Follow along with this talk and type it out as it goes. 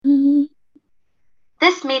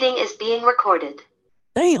meeting is being recorded.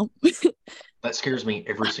 Damn. That scares me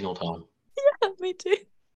every single time. Me too.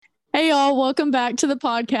 Hey, y'all. Welcome back to the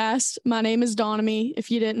podcast. My name is Donamy, if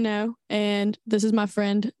you didn't know. And this is my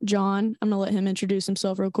friend, John. I'm going to let him introduce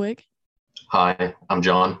himself real quick. Hi, I'm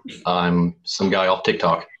John. I'm some guy off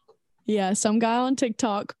TikTok. Yeah, some guy on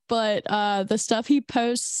TikTok. But the stuff he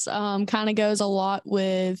posts kind of goes a lot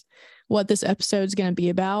with what this episode's going to be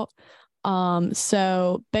about.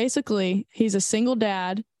 So basically, he's a single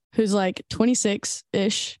dad who's like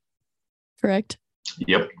 26-ish, correct?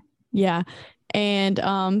 Yep. Yeah.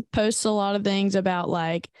 And posts a lot of things about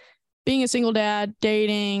like being a single dad,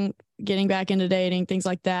 dating, getting back into dating, things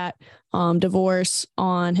like that, divorce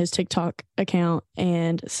on his TikTok account.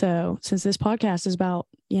 And so since this podcast is about,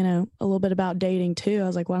 you know, a little bit about dating too, I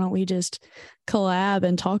was like, why don't we just collab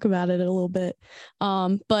and talk about it a little bit?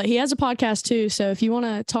 But he has a podcast too. So if you want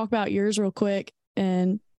to talk about yours real quick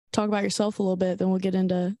and talk about yourself a little bit, then we'll get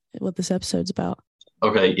into what this episode's about.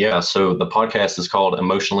 Okay, yeah. So the podcast is called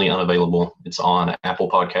Emotionally Unavailable. It's on Apple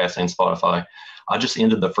Podcasts and Spotify. I just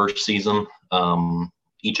ended the first season.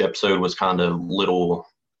 Each episode was kind of little,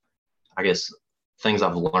 I guess, things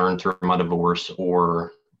I've learned through my divorce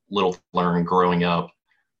or little learned growing up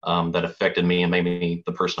that affected me and made me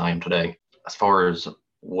the person I am today. As far as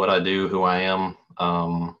what I do, who I am,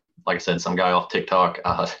 like I said, some guy off TikTok.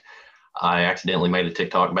 I accidentally made a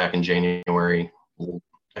TikTok back in January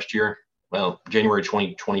last year. Well, January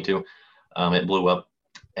 2022, it blew up,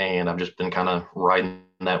 and I've just been kind of riding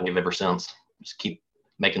that wave ever since. Just keep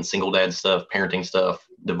making single dad stuff, parenting stuff,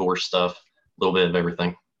 divorce stuff, a little bit of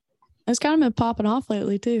everything. It's kind of been popping off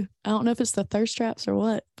lately too. I don't know if it's the thirst traps or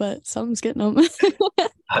what, but something's getting them.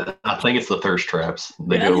 I think it's the thirst traps.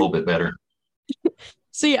 They do a little bit better.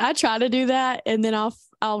 See, I try to do that, and then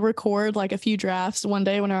I'll record like a few drafts one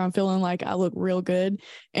day whenever I'm feeling like I look real good,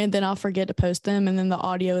 and then I'll forget to post them, and then the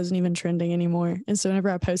audio isn't even trending anymore. And so whenever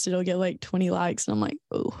I post it, it'll get like 20 likes, and I'm like,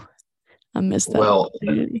 oh, I missed that. Well,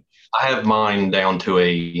 I have mine down to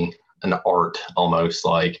an art almost.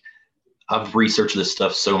 Like, I've researched this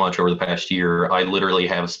stuff so much over the past year. I literally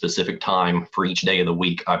have a specific time for each day of the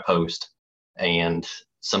week I post, and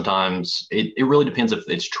sometimes it really depends if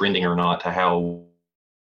it's trending or not to how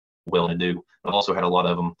well I do. I've also had a lot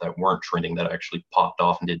of them that weren't trending that actually popped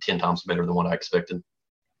off and did 10 times better than what I expected.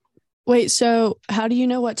 Wait, so how do you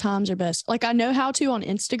know what times are best? Like, I know how to on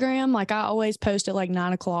Instagram. Like, I always post at like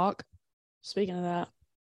 9:00. Speaking of that,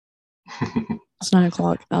 it's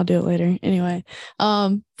 9:00. I'll do it later anyway.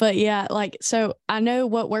 But yeah, like, so I know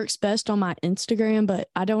what works best on my Instagram, but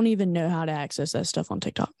I don't even know how to access that stuff on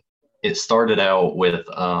TikTok. It started out with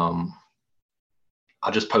I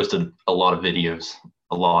just posted a lot of videos.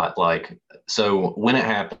 A lot. Like, so when it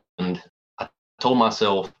happened, I told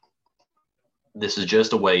myself, this is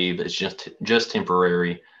just a wave. It's just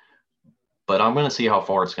temporary, but I'm going to see how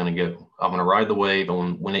far it's going to go. I'm going to ride the wave,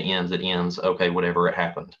 and when it ends, it ends. Okay, whatever, it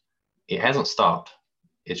happened. It hasn't stopped.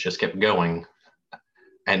 It's just kept going.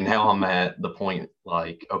 And now I'm at the point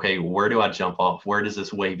like, okay, where do I jump off? Where does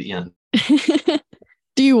this wave end?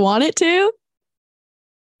 Do you want it to?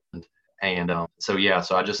 And so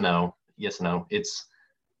I just know, yes, no,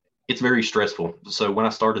 it's very stressful. So when I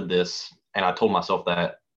started this and I told myself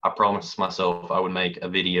that, I promised myself I would make a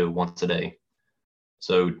video once a day.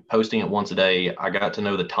 So posting it once a day, I got to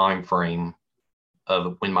know the time frame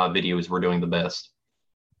of when my videos were doing the best.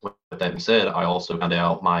 With that being said, I also found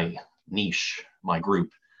out my niche, my group,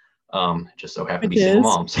 just so happened to be single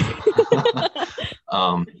moms.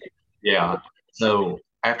 Yeah. So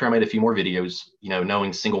after I made a few more videos, you know,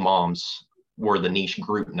 knowing single moms were the niche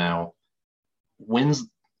group now,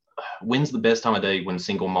 when's the best time of day when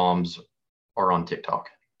single moms are on TikTok?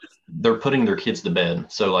 They're putting their kids to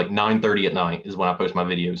bed. So like 9:30 at night is when I post my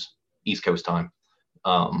videos, East Coast time.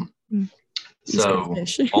 So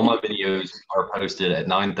all my videos are posted at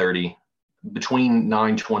 9:30, between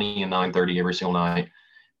 9:20 and 9:30 every single night,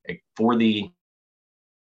 for the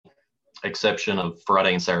exception of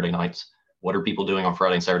Friday and Saturday nights. What are people doing on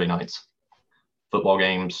Friday and Saturday nights? Football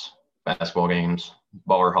games, basketball games,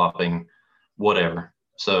 bar hopping, whatever.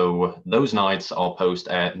 So those nights I'll post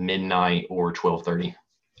at midnight or 12:30,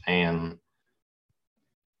 and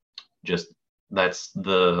just that's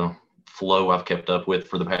the flow I've kept up with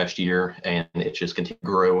for the past year, and it just continues to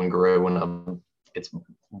grow and grow, and it's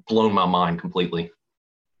blown my mind completely.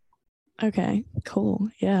 Okay, cool.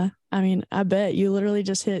 Yeah. I mean, I bet you literally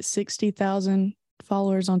just hit 60,000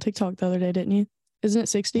 followers on TikTok the other day, didn't you? Isn't it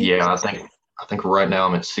 60? Yeah, I think right now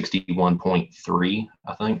I'm at 61.3,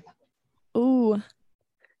 I think. Ooh,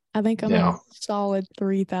 I think I'm at solid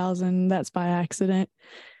 3,000. That's by accident.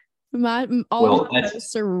 All of my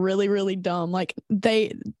posts are really, really dumb. Like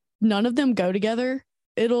none of them go together.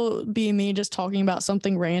 It'll be me just talking about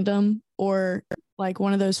something random, or like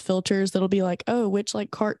one of those filters that'll be like, oh, which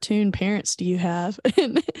like cartoon parents do you have?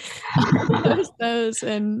 And I'll post those,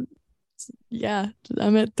 and yeah,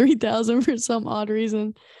 I'm at 3,000 for some odd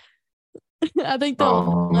reason. I think the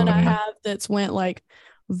only one I have that's went like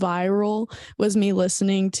viral was me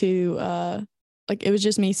listening to like it was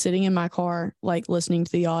just me sitting in my car like listening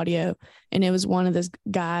to the audio, and it was one of this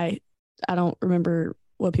guy. I don't remember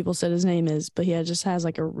what people said his name is, but he just has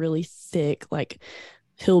like a really thick like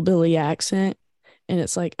hillbilly accent, and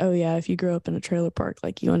it's like, oh yeah, if you grew up in a trailer park,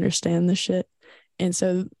 like you understand this shit. And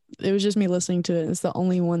so it was just me listening to it, and it's the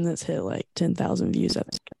only one that's hit like 10,000 views, I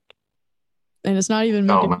think. And it's not even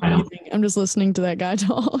me doing anything. I'm just listening to that guy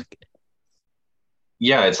talk.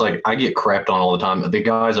 Yeah, it's like I get crapped on all the time. The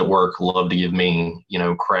guys at work love to give me,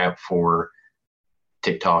 crap for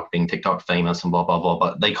TikTok, being TikTok famous and blah, blah, blah.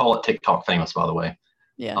 But they call it TikTok famous, by the way.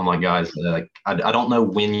 Yeah. I'm like, guys, I don't know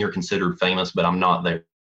when you're considered famous, but I'm not there.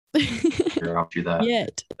 I'll do that.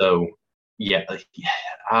 Yet. So, yeah,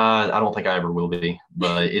 I don't think I ever will be,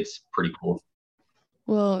 but it's pretty cool.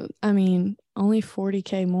 Well, I mean, only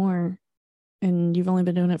 40K more, and you've only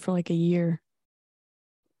been doing it for like a year.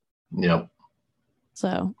 Yep.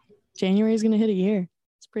 So January is going to hit a year.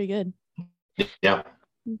 It's pretty good. Yeah.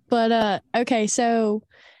 But okay, so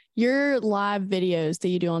your live videos that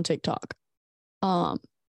you do on TikTok,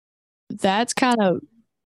 that's kind of,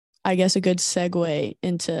 I guess, a good segue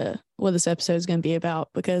into what this episode is going to be about,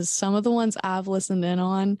 because some of the ones I've listened in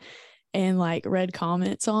on and like read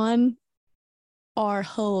comments on are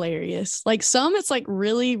hilarious. Like some, it's like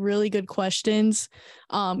really, really good questions,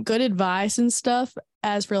 good advice and stuff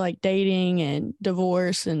as for like dating and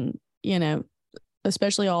divorce and,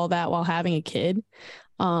 especially all that while having a kid.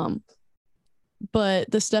 But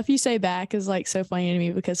the stuff you say back is like so funny to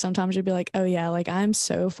me, because sometimes you'll be like, oh yeah, like I'm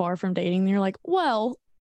so far from dating. And you're like, well,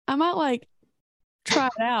 I might like try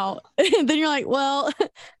it out. And then you're like, well,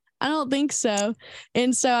 I don't think so.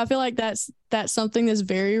 And so I feel like that's something that's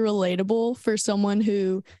very relatable for someone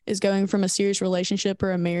who is going from a serious relationship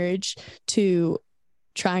or a marriage to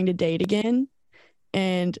trying to date again.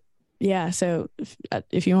 And yeah, so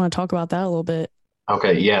if you want to talk about that a little bit.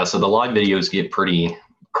 Okay, yeah. So the live videos get pretty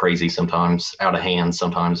crazy sometimes, out of hand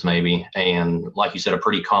sometimes maybe. And like you said, a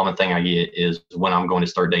pretty common thing I get is when I'm going to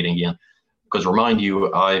start dating again. Because remind you,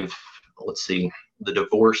 the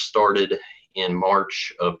divorce started in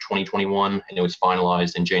March of 2021 and it was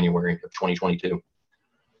finalized in January of 2022.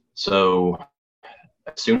 So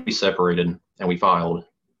as soon as we separated and we filed,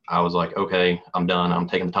 I was like, okay, I'm done. I'm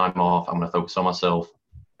taking the time off. I'm going to focus on myself.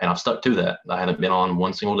 And I've stuck to that. I haven't been on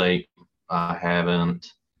one single date. I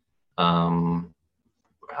haven't, I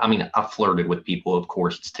flirted with people, of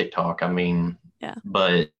course, it's TikTok. Yeah.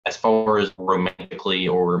 But as far as romantically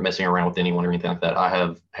or messing around with anyone or anything like that, I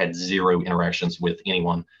have had zero interactions with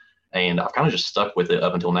anyone. And I've kind of just stuck with it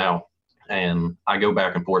up until now. And I go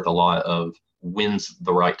back and forth a lot of when's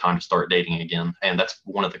the right time to start dating again. And that's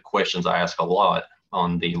one of the questions I ask a lot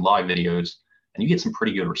on the live videos. And you get some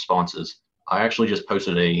pretty good responses. I actually just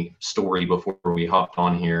posted a story before we hopped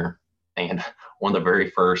on here. And one of the very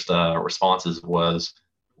first responses was,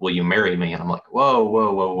 will you marry me? And I'm like, whoa,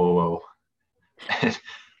 whoa, whoa, whoa, whoa.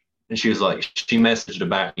 And she was like, she messaged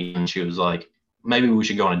about me and she was like, maybe we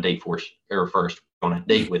should go on a date first, go on a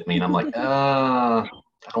date with me. And I'm like, I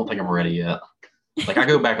don't think I'm ready yet. Like I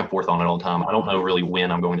go back and forth on it all the time. I don't know really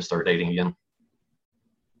when I'm going to start dating again.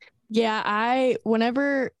 Yeah,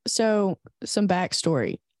 so some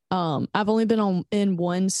backstory. I've only been in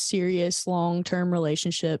one serious long-term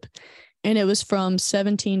relationship, and it was from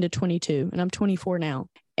 17 to 22, and I'm 24 now.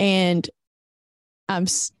 And I'm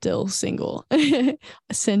still single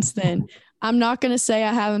since then. I'm not going to say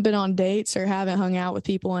I haven't been on dates or haven't hung out with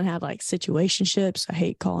people and had like situationships. I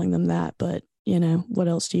hate calling them that, but what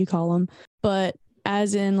else do you call them? But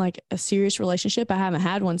as in like a serious relationship, I haven't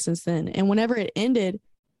had one since then. And whenever it ended,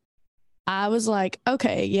 I was like,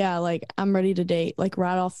 okay, yeah, like I'm ready to date. Like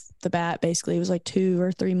right off the bat, basically, it was like 2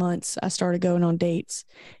 or 3 months I started going on dates.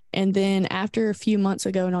 And then after a few months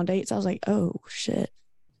of going on dates, I was like, oh shit,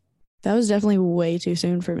 that was definitely way too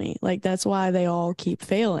soon for me. Like that's why they all keep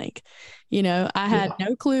failing. I had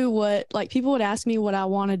no clue what, like people would ask me what I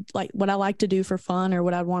wanted, like what I like to do for fun or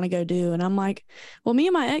what I'd want to go do. And I'm like, well, me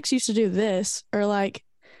and my ex used to do this, or like,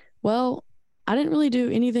 well, I didn't really do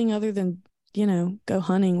anything other than go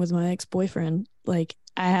hunting with my ex-boyfriend. Like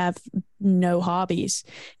I have no hobbies.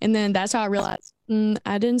 And then that's how I realized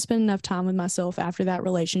I didn't spend enough time with myself after that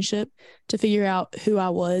relationship to figure out who I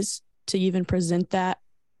was to even present that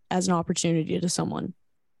as an opportunity to someone.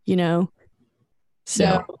 you know? So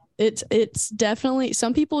Yeah. it's definitely,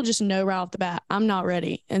 some people just know right off the bat, I'm not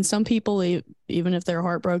ready. And some people, even if they're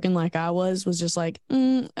heartbroken like I was just like,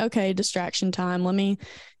 okay, distraction time. Let me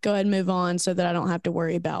go ahead and move on so that I don't have to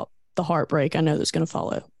worry about the heartbreak I know that's going to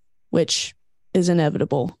follow, which is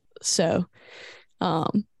inevitable. So, Yeah,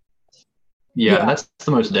 yeah. and that's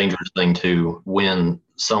the most dangerous thing too, when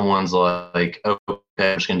someone's like, okay,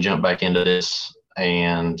 I'm just gonna jump back into this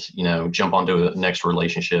and, jump onto the next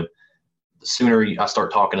relationship. The sooner I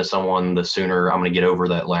start talking to someone, the sooner I'm gonna get over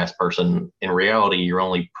that last person. In reality, you're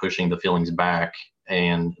only pushing the feelings back,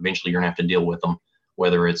 and eventually you're gonna have to deal with them.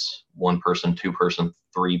 Whether it's one person, two person,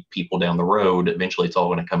 three people down the road, eventually it's all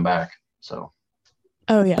gonna come back. So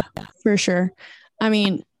Oh yeah, for sure. I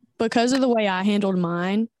mean, because of the way I handled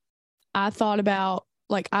mine, I thought about,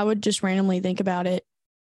 like, I would just randomly think about it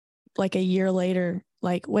like a year later,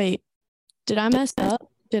 like, wait, did I mess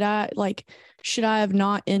up? Should I have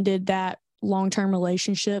not ended that long-term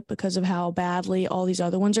relationship because of how badly all these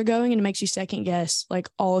other ones are going? And it makes you second guess like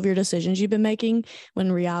all of your decisions you've been making, when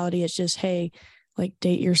in reality it's just, hey, like,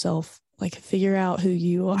 date yourself, like, figure out who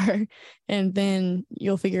you are, and then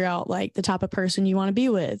you'll figure out like the type of person you want to be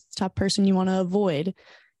with, the type of person you want to avoid,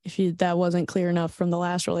 if that wasn't clear enough from the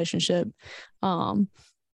last relationship.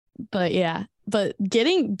 But yeah, but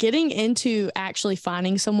getting into actually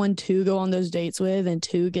finding someone to go on those dates with and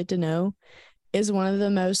to get to know is one of the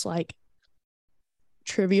most like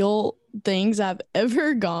trivial things I've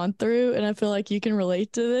ever gone through, and I feel like you can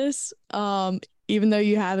relate to this. Even though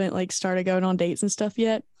you haven't like started going on dates and stuff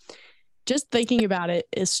yet, just thinking about it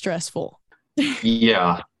is stressful.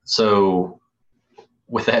 yeah. So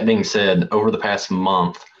with that being said, over the past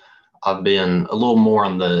month, I've been a little more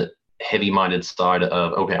on the heavy minded side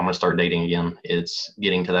of, okay, I'm going to start dating again. It's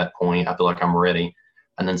getting to that point. I feel like I'm ready.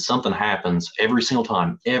 And then something happens every single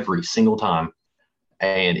time.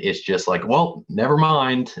 And it's just like, well, never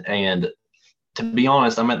mind. And to be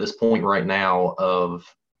honest, I'm at this point right now of,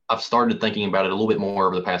 I've started thinking about it a little bit more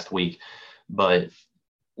over the past week. But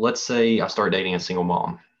let's say I start dating a single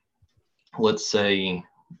mom. Let's say,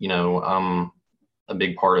 I'm a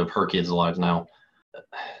big part of her kids' lives now.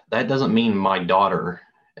 That doesn't mean my daughter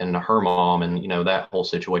and her mom and that whole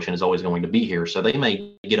situation is always going to be here. So they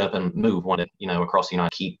may get up and move one day, across the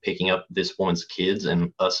United, keep picking up this woman's kids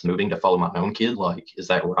and us moving to follow my own kid. Like, is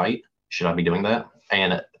that right? Should I be doing that?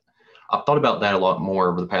 And I've thought about that a lot more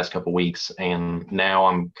over the past couple of weeks, and now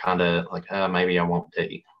I'm kind of like, maybe I won't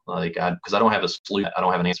date, like, because I don't have a solution, I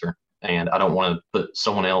don't have an answer, and I don't want to put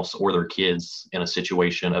someone else or their kids in a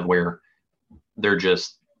situation of where they're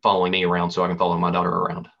just following me around so I can follow my daughter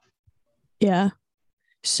around. Yeah.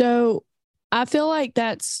 So I feel like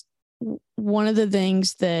that's one of the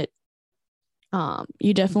things that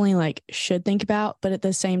you definitely like should think about, but at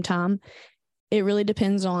the same time, it really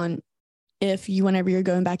depends on if you, whenever you're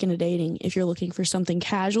going back into dating, if you're looking for something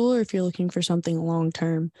casual or if you're looking for something long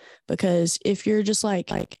term. Because if you're just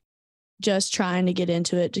like just trying to get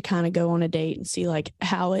into it to kind of go on a date and see like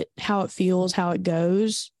how it feels, how it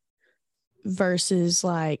goes, versus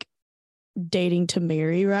like dating to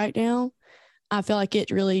marry right now, I feel like it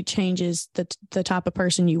really changes the type of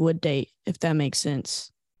person you would date, if that makes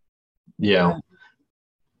sense. Yeah.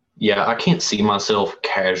 Yeah, I can't see myself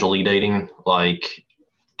casually dating. Like,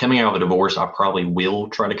 coming out of a divorce, I probably will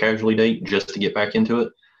try to casually date just to get back into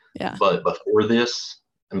it. Yeah. But before this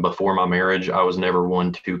and before my marriage, I was never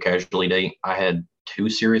one to casually date. I had two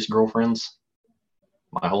serious girlfriends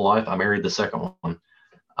my whole life. I married the second one.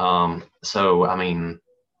 So I mean,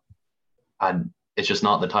 it's just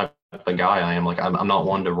not the type of guy I am. Like, I'm not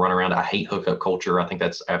one to run around. I hate hookup culture. I think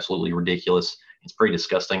that's absolutely ridiculous. It's pretty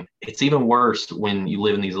disgusting. It's even worse when you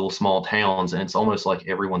live in these little small towns and it's almost like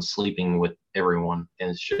everyone's sleeping with everyone. And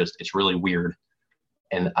it's really weird.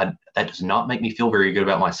 And that does not make me feel very good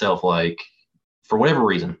about myself. Like, for whatever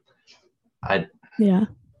reason, Yeah.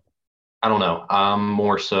 I don't know. I'm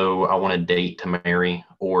more so, I want to date to marry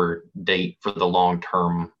or date for the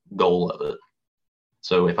long-term goal of it.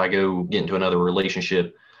 So if I go get into another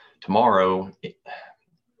relationship tomorrow,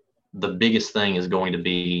 the biggest thing is going to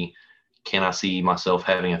be, can I see myself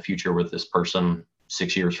having a future with this person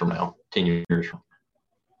 6 years from now, 10 years from now,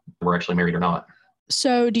 we're actually married or not?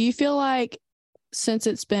 So do you feel like, since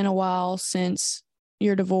it's been a while since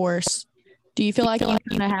your divorce, do you feel like you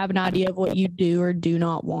kind of have an idea of what you do or do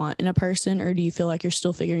not want in a person, or do you feel like you're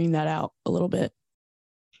still figuring that out a little bit?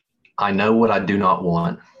 I know what I do not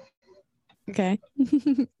want. Okay.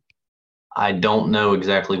 I don't know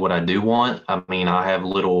exactly what I do want. I mean, I have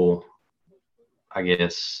little, I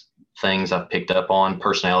guess, things I've picked up on,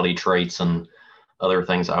 personality traits and other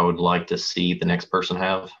things I would like to see the next person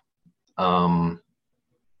have.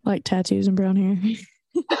 Like tattoos and brown hair.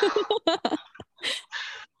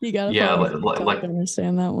 You gotta Yeah, follow like, TikTok to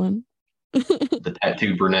understand that one. the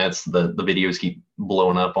tattooed brunettes, the videos keep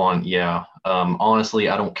blowing up on. Yeah. Honestly,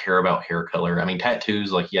 I don't care about hair color. I mean,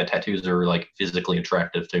 tattoos, like, yeah, tattoos are like physically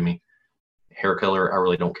attractive to me. Hair color, I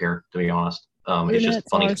really don't care, to be honest. It's just Brunettes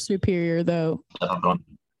funny are superior, though. stuff I've done.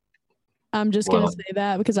 I'm just gonna Well, say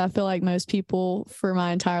that because I feel like most people for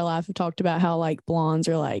my entire life have talked about how like blondes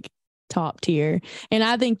are like top tier. And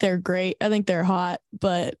I think they're great. I think they're hot,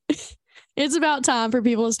 but it's about time for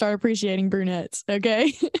people to start appreciating brunettes,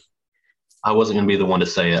 okay? I wasn't going to be the one to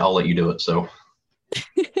say it. I'll let you do it. So,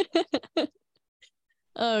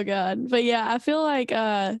 Oh God. But yeah, I feel like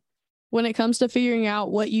when it comes to figuring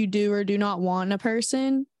out what you do or do not want in a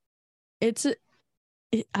person, it's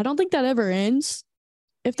I don't think that ever ends,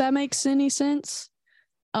 if that makes any sense.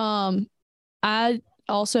 Um, I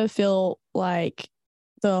also feel like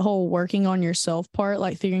the whole working on yourself part,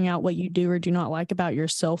 like figuring out what you do or do not like about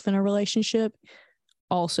yourself in a relationship,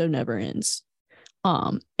 also never ends.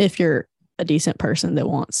 If you're a decent person that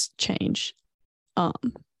wants change.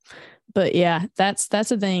 Um, but yeah, that's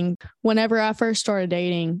the thing. Whenever I first started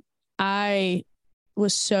dating, I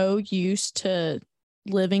was so used to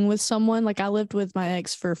living with someone. Like I lived with my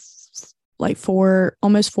ex for like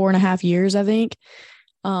almost 4.5 years, I think,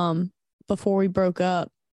 before we broke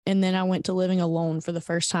up. And then I went to living alone for the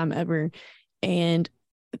first time ever. And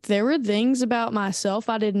there were things about myself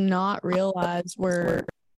I did not realize were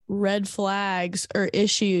red flags or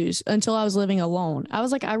issues until I was living alone. I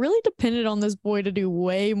was like, I really depended on this boy to do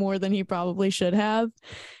way more than he probably should have.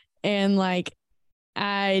 And like,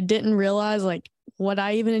 I didn't realize like what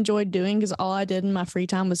I even enjoyed doing because all I did in my free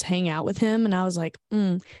time was hang out with him. And I was like,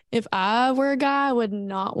 if I were a guy, I would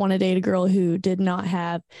not want to date a girl who did not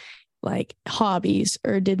have like hobbies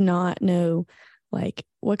or did not know like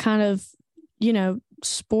what kind of,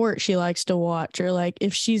 sport she likes to watch or like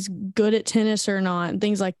if she's good at tennis or not and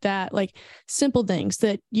things like that. Like simple things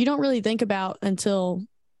that you don't really think about until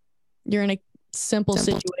you're in a simple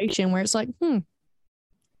situation where it's like,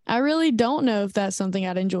 I really don't know if that's something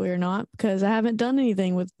I'd enjoy or not because I haven't done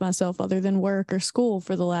anything with myself other than work or school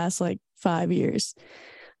for the last like 5 years.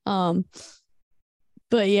 But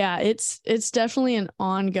yeah, it's definitely an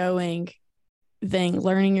ongoing thing,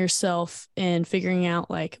 learning yourself and figuring out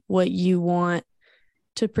like what you want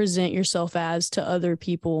to present yourself as to other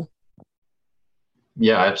people.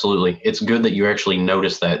 yeah, absolutely. It's good that you actually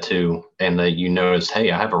notice that too, and that you notice,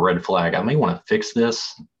 hey, I have a red flag. I may want to fix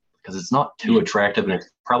this because it's not too attractive and it's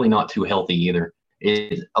probably not too healthy either.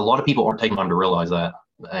 A lot of people aren't taking time to realize that.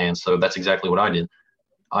 And so that's exactly what I did.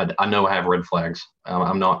 I know I have red flags.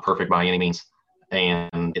 I'm not perfect by any means.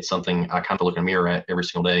 And it's something I kind of look in the mirror at every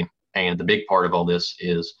single day. And the big part of all this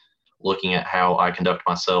is looking at how I conduct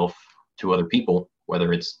myself to other people,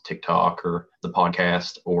 whether it's TikTok or the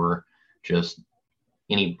podcast or just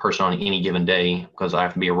any person on any given day, because I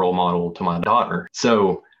have to be a role model to my daughter.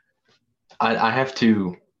 So I have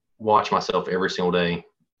to watch myself every single day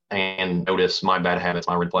and notice my bad habits,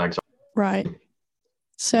 my red flags. Right.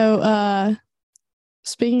 So,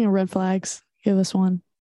 speaking of red flags, give us one.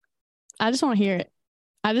 I just want to hear it.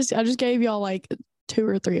 I just gave y'all like 2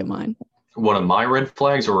 or 3 of mine. One of my red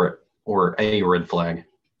flags or a red flag?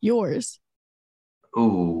 Yours.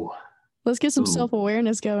 Ooh. Let's get some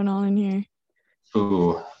self-awareness going on in here.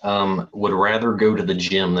 Ooh. Would rather go to the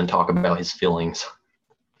gym than talk about his feelings.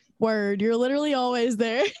 Word. You're literally always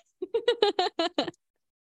there.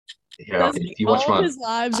 Yeah. If you watch his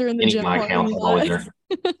lives are in the gym. my accounts, I'm always there.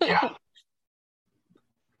 Yeah.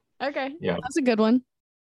 Okay. Yeah. That's a good one.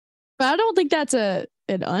 But I don't think that's an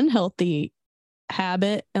unhealthy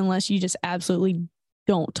habit unless you just absolutely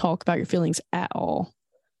don't talk about your feelings at all.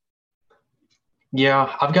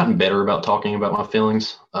 Yeah, I've gotten better about talking about my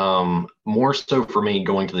feelings. More so for me,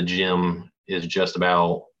 going to the gym is just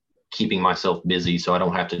about keeping myself busy so I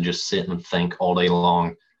don't have to just sit and think all day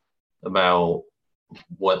long about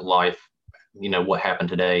what life, what happened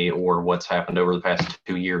today or what's happened over the past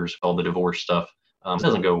 2 years, all the divorce stuff. It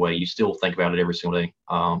doesn't go away. You still think about it every single day.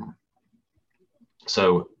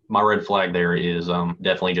 So my red flag there is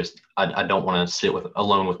definitely just I don't want to sit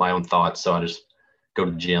alone with my own thoughts. So I just go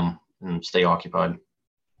to the gym and stay occupied.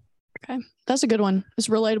 Okay. That's a good one. It's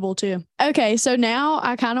relatable too. Okay. So now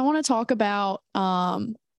I kind of want to talk about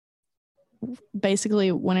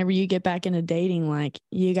basically whenever you get back into dating, like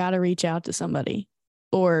you got to reach out to somebody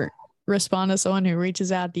or respond to someone who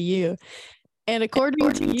reaches out to you. And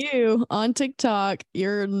according to you on TikTok,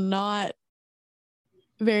 you're not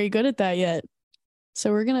very good at that yet.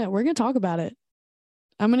 So we're gonna talk about it.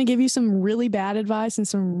 I'm gonna give you some really bad advice and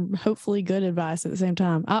some hopefully good advice at the same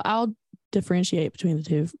time. I'll differentiate between the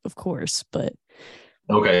two, of course, but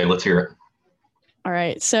Okay, let's hear it. all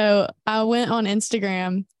right. So I went on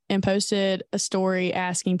Instagram and posted a story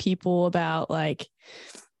asking people about like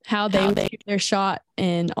how they would shoot their shot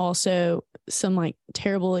and also some like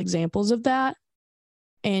terrible examples of that.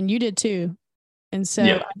 And you did too. And so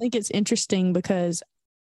Yeah. I think it's interesting because,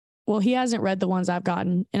 well, he hasn't read the ones I've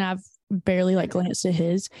gotten and I've barely like glanced at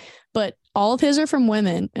his, but all of his are from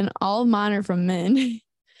women and all of mine are from men.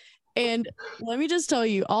 And let me just tell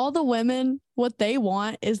you, all the women, what they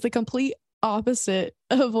want is the complete opposite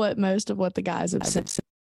of what most of what the guys have said.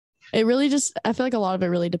 It really just, I feel like a lot of it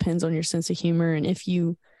really depends on your sense of humor and if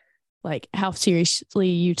you like how seriously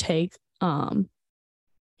you take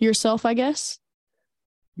yourself, I guess.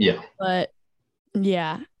 Yeah. But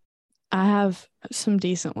yeah, I have some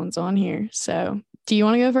decent ones on here. So do you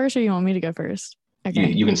want to go first or you want me to go first? Okay.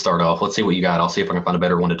 You can start off. Let's see what you got. I'll see if I can find a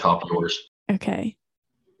better one to top yours. Okay.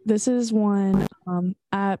 This is one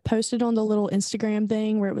I posted on the little Instagram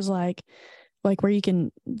thing where it was like where you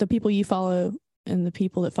can, the people you follow and the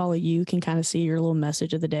people that follow you can kind of see your little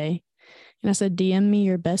message of the day. And I said, DM me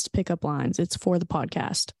your best pickup lines. It's for the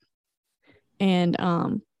podcast. And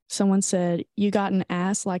someone said, you got an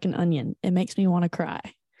ass like an onion. It makes me want to cry.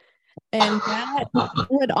 And that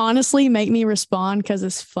would honestly make me respond because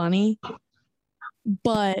it's funny.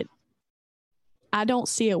 But I don't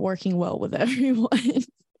see it working well with everyone.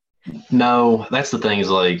 No, that's the thing is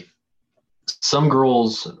like some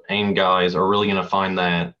girls and guys are really going to find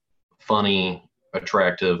that funny,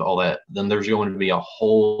 attractive, all that. Then there's going to be a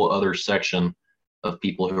whole other section of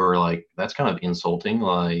people who are like, that's kind of insulting.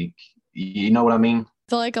 Like, you know what I mean?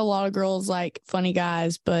 I feel like a lot of girls like funny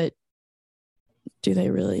guys, but do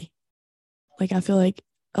they really? Like, I feel like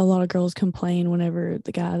a lot of girls complain whenever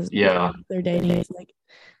the guys they're dating like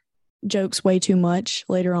jokes way too much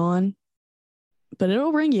later on. But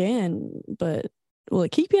it'll bring you in. But will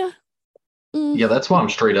it keep you? Yeah, that's why I'm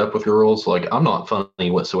straight up with girls. Like, I'm not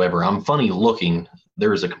funny whatsoever. I'm funny looking.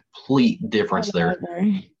 There is a complete difference there.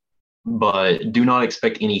 But do not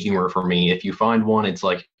expect any humor from me. If you find one, it's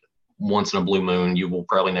like once in a blue moon. You will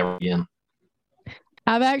probably never again.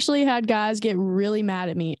 I've actually had guys get really mad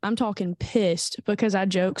at me. I'm talking pissed because I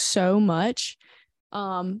joke so much.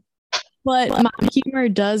 But my humor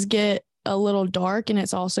does get a little dark and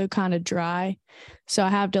it's also kind of dry. So I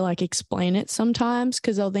have to like explain it sometimes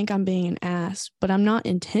because they'll think I'm being an ass, but I'm not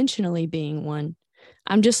intentionally being one.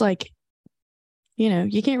 I'm just like,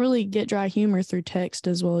 you can't really get dry humor through text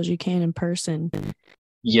as well as you can in person.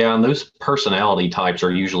 Yeah, and those personality types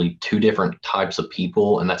are usually two different types of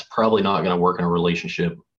people, and that's probably not going to work in a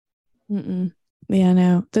relationship. Yeah,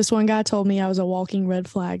 no. This one guy told me I was a walking red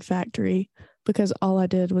flag factory because all I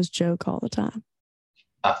did was joke all the time.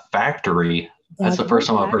 A factory? That's the first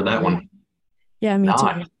time I've heard that one. Yeah, me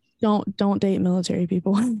too. Don't date military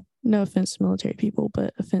people. No offense to military people,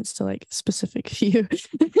 but offense to like specific few.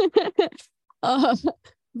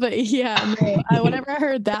 But yeah, no. Whenever I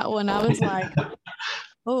heard that one, I was like,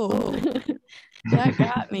 oh, that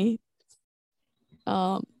got me.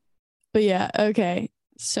 But yeah, okay.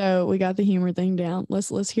 So we got the humor thing down.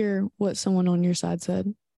 Let's hear what someone on your side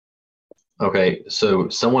said. Okay, so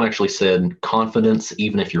someone actually said confidence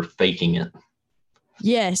even if you're faking it.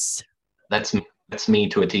 Yes. That's me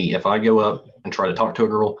to a T. If I go up and try to talk to a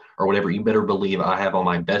girl or whatever, you better believe I have on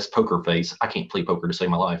my best poker face. I can't play poker to save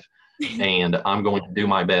my life. And I'm going to do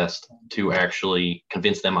my best to actually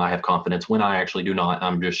convince them I have confidence. When I actually do not,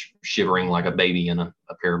 I'm just shivering like a baby in a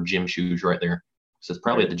pair of gym shoes right there. So it's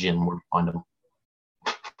probably at the gym where we find them.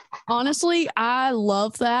 Honestly, I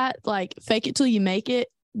love that. Like, fake it till you make it.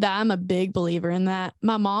 That I'm a big believer in that.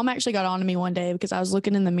 My mom actually got on to me one day because I was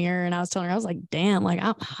looking in the mirror and I was telling her, I was like, damn, like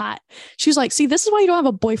I'm hot. She was like, see, this is why you don't have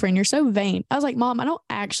a boyfriend. You're so vain. I was like, Mom, I don't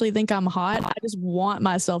actually think I'm hot. I just want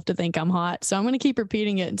myself to think I'm hot. So I'm going to keep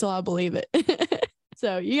repeating it until I believe it.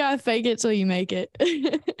 So you got to fake it till you make it.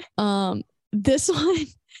 This one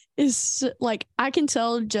is like, I can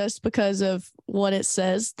tell just because of what it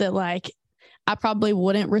says that like, I probably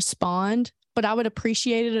wouldn't respond, but I would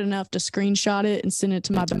appreciate it enough to screenshot it and send it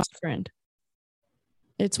to my best friend.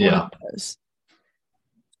 It's one of those.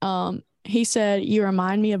 He said, you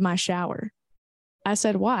remind me of my shower. I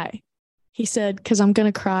said, why? He said, because I'm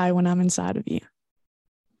going to cry when I'm inside of you.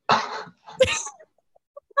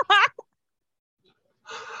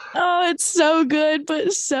 Oh, it's so good,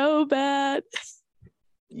 but so bad.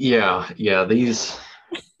 Yeah. These.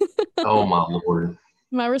 Oh, my Lord.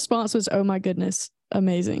 My response was, oh, my goodness.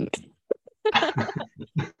 Amazing. Oh,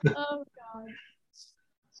 God.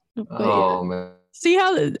 Oh, man. See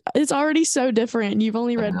how it's already so different. You've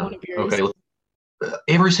only read one of yours. Okay.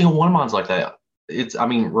 Every single one of mine's like that.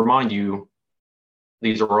 remind you,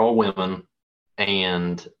 these are all women,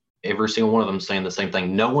 and every single one of them saying the same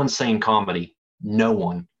thing. No one's saying comedy. No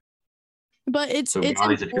one. But it's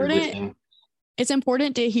guys, if you're important. listening, It's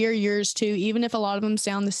important to hear yours too, even if a lot of them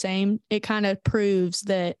sound the same. It kind of proves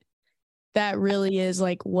that really is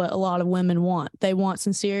like what a lot of women want. They want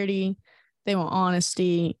sincerity, they want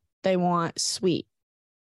honesty, they want sweet.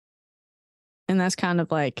 And that's kind of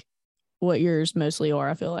like what yours mostly are,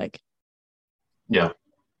 I feel like. Yeah.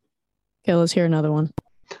 Okay, let's hear another one.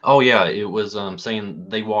 Oh yeah, it was saying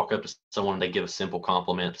they walk up to someone, they give a simple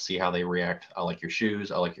compliment to see how they react. I like your shoes,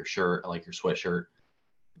 I like your shirt, I like your sweatshirt.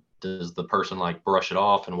 Does the person like brush it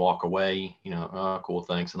off and walk away? Oh, cool,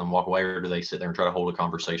 thanks, and then walk away, or do they sit there and try to hold a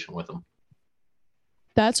conversation with them?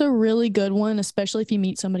 That's a really good one, especially if you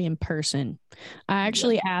meet somebody in person. I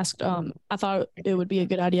actually asked, I thought it would be a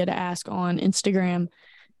good idea to ask on Instagram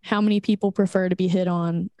how many people prefer to be hit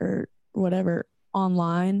on or whatever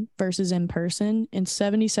online versus in person. And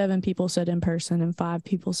 77 people said in person and 5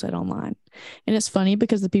 people said online. And it's funny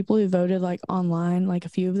because the people who voted like online, like a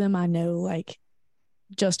few of them I know like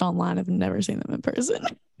just online. I've never seen them in person.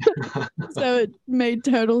 So it made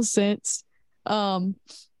total sense.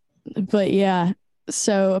 But yeah,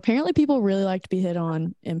 so apparently people really like to be hit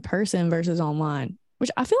on in person versus online,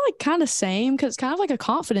 which I feel like kind of same because it's kind of like a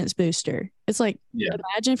confidence booster. It's like,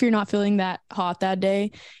 imagine if you're not feeling that hot that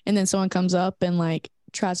day and then someone comes up and like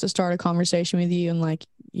tries to start a conversation with you and like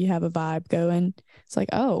you have a vibe going. It's like,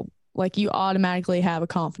 oh, like you automatically have a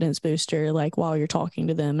confidence booster like while you're talking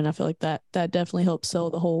to them. And I feel like that definitely helps sell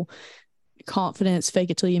the whole confidence, fake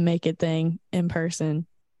it till you make it thing in person.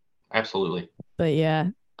 Absolutely. But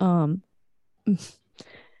yeah, I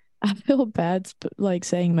feel bad like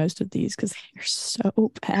saying most of these because they're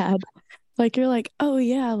so bad. Like you're like, oh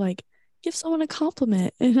yeah, like give someone a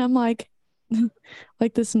compliment, and I'm like,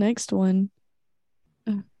 like this next one.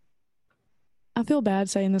 I feel bad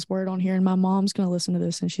saying this word on here, and my mom's gonna listen to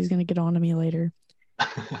this, and she's gonna get on to me later.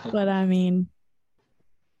 But I mean,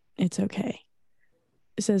 it's okay.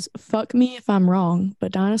 It says, "Fuck me if I'm wrong,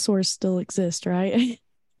 but dinosaurs still exist, right?"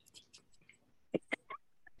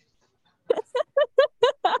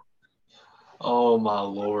 Oh my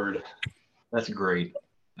Lord. That's great.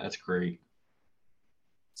 That's great.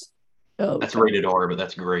 Oh, that's God. rated R, but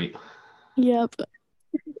that's great. Yep.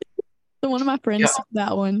 So one of my friends said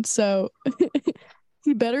that one. So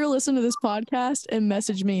you better listen to this podcast and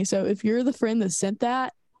message me. So if you're the friend that sent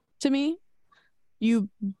that to me, you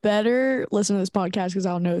better listen to this podcast because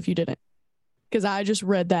I'll know if you didn't. Because I just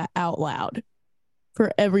read that out loud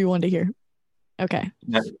for everyone to hear. Okay.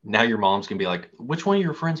 Now your mom's gonna be like, which one of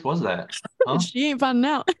your friends was that? Huh? She ain't finding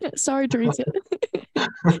out. Sorry, Teresa.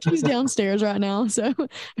 She's downstairs right now, so I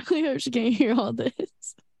really hope she can't hear all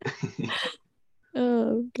this.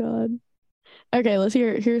 Oh God.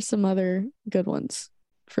 Okay, here's some other good ones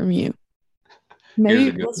from you.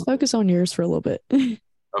 Maybe let's focus on yours for a little bit.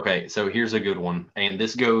 Okay, so here's a good one. And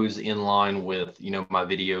this goes in line with, my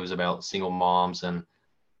videos about single moms and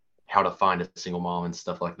how to find a single mom and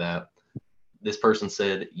stuff like that. This person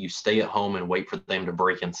said, you stay at home and wait for them to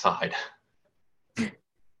break inside.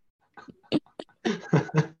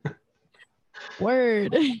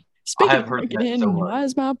 Word. Speaking of breaking in, why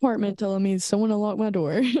is my apartment telling me someone to lock my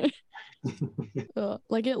door?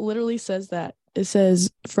 Like it literally says that. It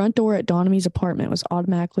says front door at Donami's apartment was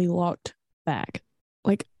automatically locked back.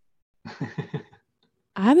 Like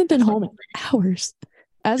I haven't been home in hours.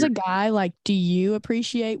 As a guy, like, do you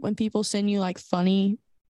appreciate when people send you like funny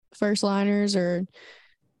first liners, or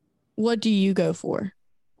what do you go for?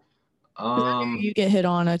 You get hit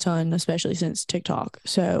on a ton, especially since TikTok.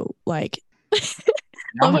 So like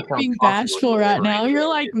I'm being bashful right now. You're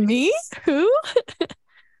like, me? Who?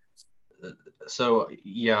 So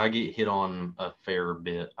yeah, I get hit on a fair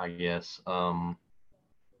bit, I guess.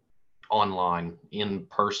 Online. In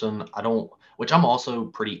person, I don't, which I'm also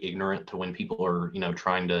pretty ignorant to when people are,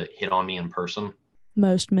 trying to hit on me in person.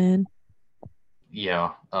 Most men.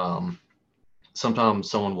 Yeah.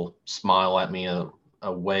 Sometimes someone will smile at me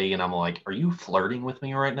a way and I'm like, are you flirting with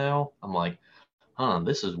me right now? I'm like,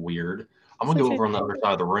 this is weird. I'm gonna go over on the other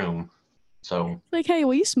side of the room. So like, hey,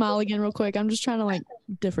 will you smile again real quick? I'm just trying to like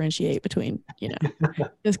differentiate between,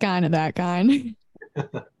 this kind and that kind.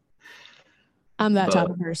 I'm that type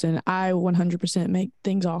of person. I 100% make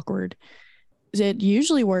things awkward. It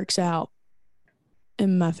usually works out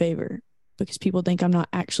in my favor because people think I'm not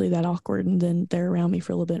actually that awkward, and then they're around me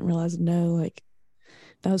for a little bit and realize, no, like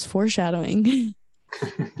that was foreshadowing.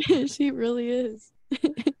 She really is.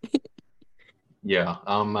 Yeah,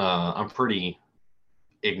 I'm pretty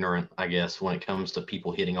ignorant, I guess, when it comes to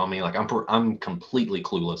people hitting on me. Like I'm completely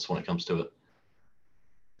clueless when it comes to it.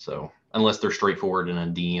 So unless they're straightforward in a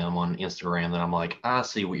DM on Instagram, then I'm like, I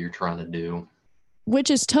see what you're trying to do. Which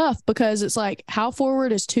is tough because it's like, how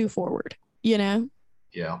forward is too forward, you know?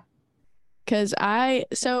 Yeah. Because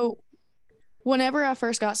whenever I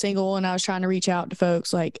first got single and I was trying to reach out to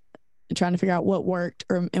folks, like trying to figure out what worked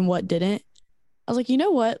and what didn't, I was like, you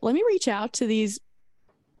know what? Let me reach out to these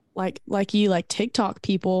like TikTok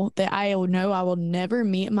people that I know I will never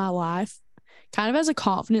meet in my life, kind of as a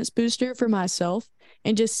confidence booster for myself,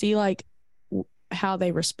 and just see like how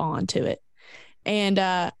they respond to it.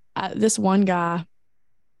 And this one guy,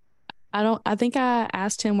 I think I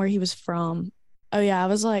asked him where he was from. Oh yeah, I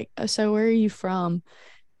was like, so where are you from?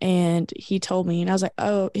 And he told me, and I was like,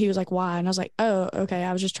 oh, he was like, why? And I was like, oh, okay.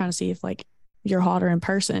 I was just trying to see if like you're hotter in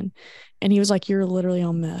person. And he was like, you're literally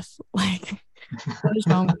on meth. Like, what is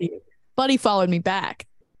wrong with you? But he followed me back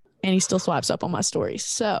and he still swipes up on my stories.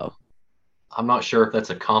 So I'm not sure if that's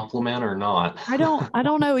a compliment or not. I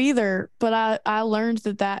don't know either, but I learned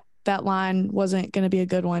that line wasn't going to be a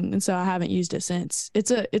good one. And so I haven't used it since.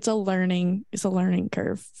 It's a learning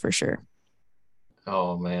curve for sure.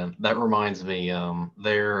 Oh man, that reminds me.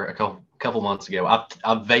 There a couple months ago,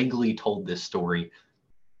 I vaguely told this story,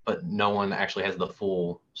 but no one actually has the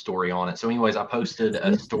full story on it. So, anyways, I posted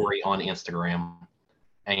a story on Instagram,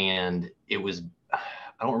 and it was, I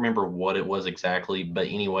don't remember what it was exactly, but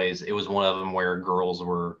anyways, it was one of them where girls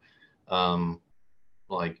were,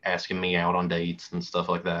 like asking me out on dates and stuff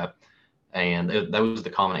like that, and that was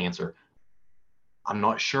the common answer. I'm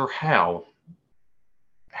not sure how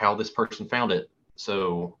this person found it.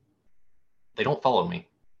 So they don't follow me.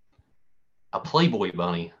 A Playboy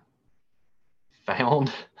bunny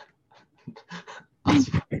found. I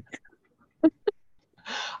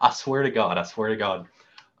swear to God,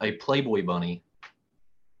 a Playboy bunny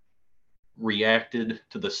reacted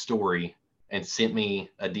to the story and sent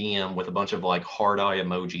me a DM with a bunch of like hard eye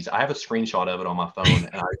emojis. I have a screenshot of it on my phone,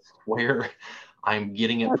 and I swear I'm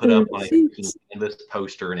getting it put up on a canvas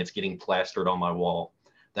poster and it's getting plastered on my wall.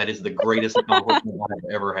 That is the greatest accomplishment I've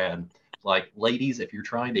ever had. Like, ladies, if you're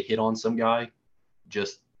trying to hit on some guy,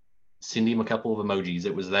 just send him a couple of emojis.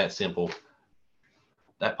 It was that simple.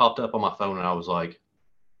 That popped up on my phone, and I was like,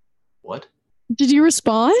 what? Did you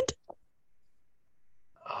respond?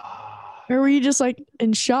 Uh, Or were you just like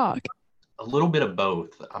in shock? a little bit of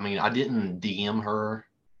both. I mean, I didn't DM her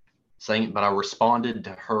saying, but I responded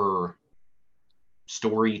to her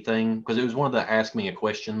story thing because it was one of the ask me a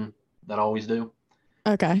question that I always do.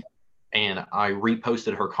 Okay. And I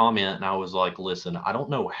reposted her comment, and I was like, listen, I don't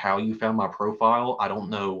know how you found my profile. I don't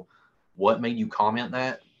know what made you comment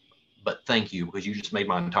that, but thank you, because you just made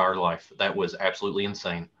my entire life. That was absolutely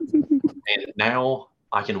insane. And now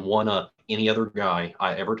I can one up any other guy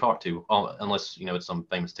I ever talk to, unless, it's some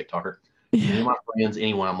famous TikToker. Any of my friends,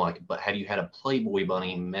 anyone, I'm like, but have you had a Playboy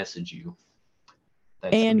bunny message you?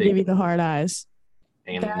 And give you the hard eyes.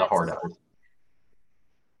 And the hard eyes.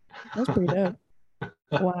 That's pretty dope.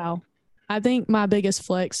 Wow. I think my biggest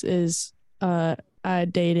flex is I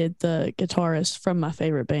dated the guitarist from my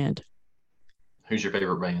favorite band. Who's your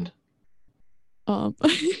favorite band?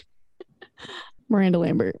 Miranda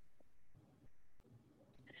Lambert.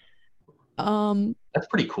 That's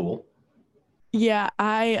pretty cool. Yeah,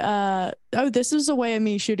 this is a way of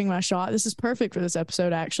me shooting my shot. This is perfect for this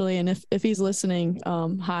episode, actually. And if he's listening,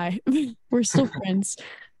 hi. We're still friends.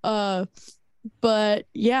 But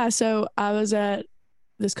yeah, so I was at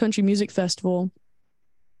this country music festival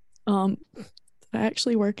that I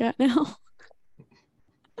actually work at now.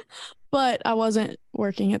 But I wasn't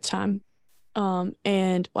working at the time.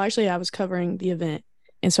 And well, actually I was covering the event.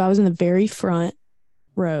 And so I was in the very front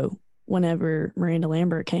row whenever Miranda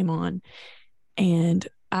Lambert came on. And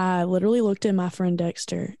I literally looked at my friend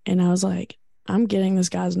Dexter and I was like, I'm getting this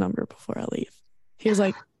guy's number before I leave. He was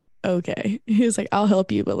like, okay. He was like, I'll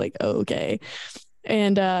help you, but like, okay.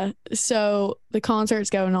 And so the concert's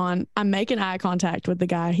going on. I'm making eye contact with the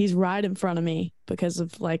guy. He's right in front of me because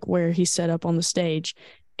of like where he's set up on the stage.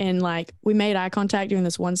 And like we made eye contact during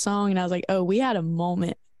this one song and I was like, oh, we had a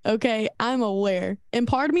moment. Okay, I'm aware. And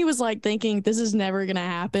part of me was like thinking this is never gonna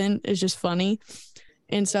happen. It's just funny.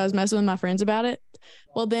 And so I was messing with my friends about it.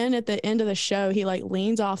 Well, then at the end of the show, he like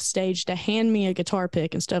leans off stage to hand me a guitar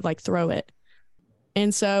pick instead of like throw it.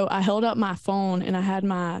 And so I held up my phone and I had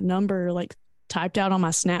my number like typed out on my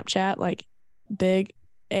Snapchat, like big.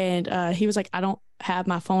 And he was like, I don't have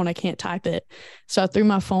my phone. I can't type it. So I threw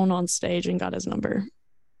my phone on stage and got his number.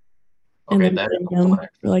 Okay, and then that is him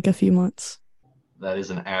for like a few months. That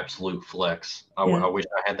is an absolute flex. I Yeah. wish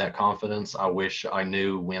I had that confidence. I wish I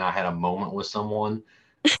knew when I had a moment with someone.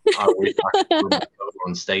 I wish I could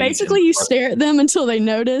on stage. Basically, you stare at them until they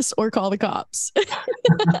notice or call the cops.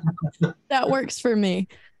 That works for me.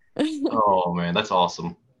 Oh man, that's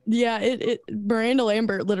awesome. Yeah, Miranda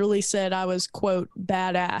Lambert literally said I was, quote,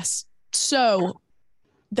 badass. So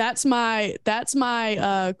that's my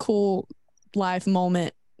cool life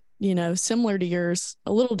moment, similar to yours,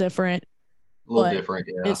 a little different. A little different,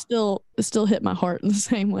 yeah. It still hit my heart in the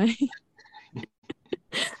same way.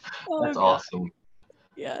 That's awesome.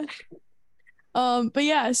 Yeah. But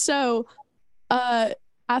yeah, so I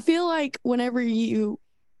feel like whenever you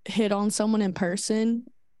hit on someone in person,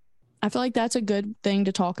 I feel like that's a good thing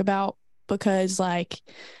to talk about because like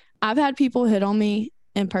I've had people hit on me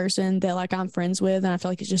in person that like I'm friends with and I feel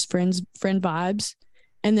like it's just friend vibes,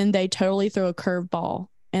 and then they totally throw a curveball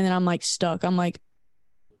and then I'm like stuck. I'm like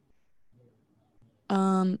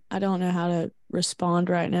I don't know how to respond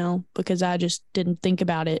right now because I just didn't think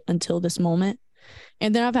about it until this moment.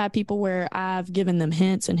 And then I've had people where I've given them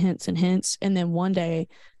hints and hints and hints. And then one day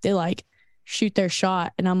they like shoot their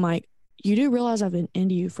shot. And I'm like, you do realize I've been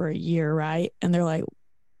into you for a year, right? And they're like,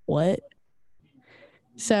 what?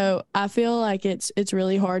 So I feel like it's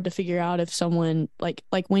really hard to figure out if someone like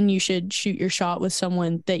when you should shoot your shot with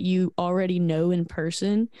someone that you already know in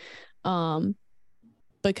person,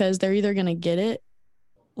 because they're either going to get it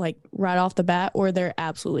like right off the bat or they're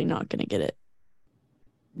absolutely not going to get it.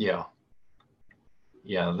 Yeah.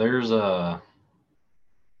 Yeah, there's I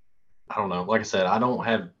don't know. Like I said, I don't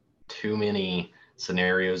have too many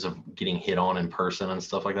scenarios of getting hit on in person and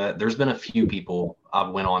stuff like that. There's been a few people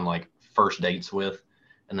I've went on like first dates with,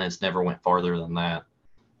 and then it's never went farther than that.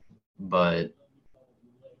 But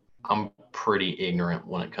I'm pretty ignorant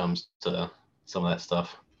when it comes to some of that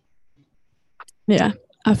stuff. Yeah,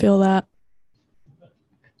 I feel that.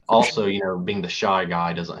 Also, being the shy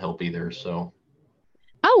guy doesn't help either. So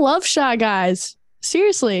I love shy guys.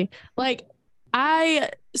 Seriously. Like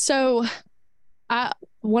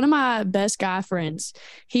one of my best guy friends,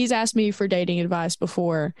 he's asked me for dating advice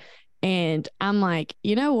before. And I'm like,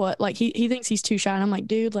 you know what? Like he thinks he's too shy. And I'm like,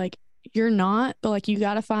 dude, like you're not, but like you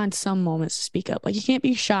got to find some moments to speak up. Like you can't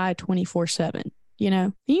be shy 24/7, You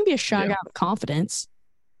can be a shy guy with confidence,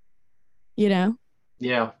 Yeah.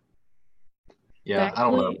 That I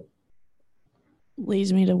don't know.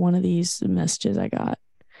 Leads me to one of these messages I got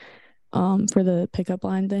for the pickup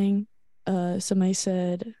line thing. Somebody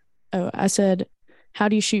said, I said, how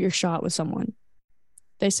do you shoot your shot with someone?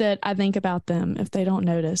 They said, I think about them. If they don't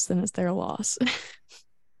notice, then it's their loss.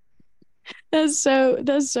 That's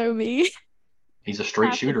so me. He's a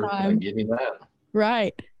straight shooter. I give you that.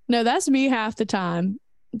 Right. No, that's me half the time.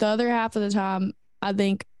 The other half of the time, I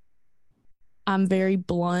think I'm very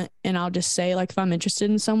blunt and I'll just say, like, if I'm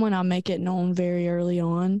interested in someone, I'll make it known very early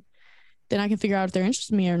on. Then I can figure out if they're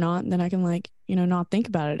interested in me or not. And then I can, like, not think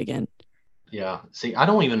about it again. Yeah. See, I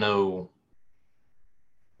don't even know.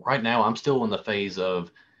 Right now, I'm still in the phase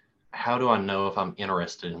of how do I know if I'm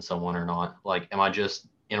interested in someone or not? Like, am I just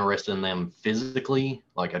interested in them physically,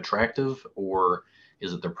 like attractive, or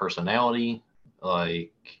is it their personality?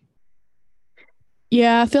 Like,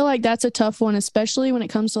 yeah, I feel like that's a tough one, especially when it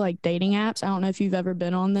comes to like dating apps. I don't know if you've ever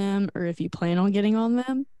been on them or if you plan on getting on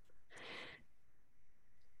them.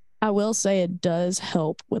 I will say it does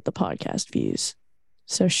help with the podcast views.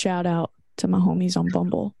 So shout out to my homies on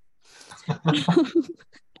Bumble.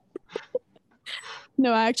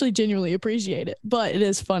 No, I actually genuinely appreciate it, but it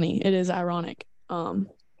is funny. It is ironic. Because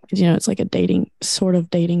it's like a dating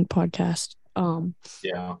podcast.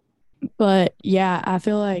 Yeah. But yeah, I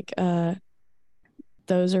feel like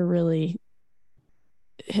those are really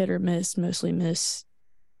hit or miss, mostly miss,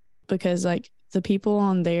 because like the people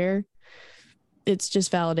on there, it's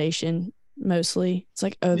just validation mostly. It's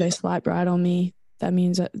like, oh, they swipe right on me. That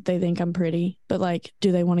means that they think I'm pretty. But like,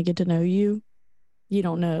 do they want to get to know you? You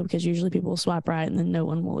don't know, because usually people will swipe right and then no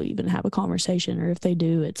one will even have a conversation. Or if they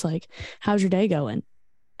do, it's like, how's your day going?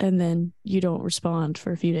 And then you don't respond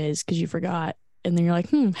for a few days because you forgot. And then you're like,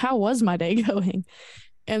 how was my day going?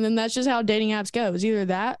 And then that's just how dating apps go. It's either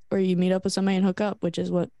that or you meet up with somebody and hook up, which is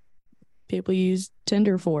what people use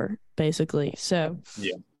Tinder for, basically. So,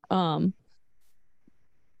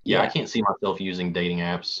 yeah, I can't see myself using dating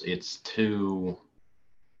apps. It's too.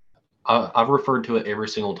 I've referred to it every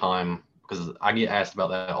single time because I get asked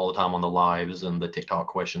about that all the time on the lives and the TikTok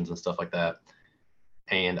questions and stuff like that.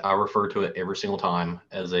 And I refer to it every single time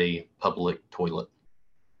as a public toilet.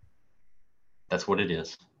 That's what it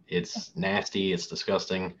is. It's nasty. It's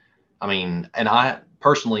disgusting. I mean, and I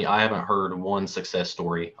haven't heard one success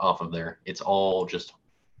story off of there. It's all just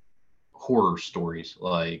horror stories,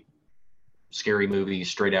 like scary movies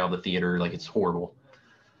straight out of the theater. Like, it's horrible.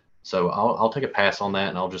 So I'll take a pass on that,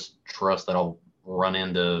 and I'll just trust that I'll run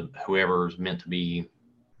into whoever's meant to be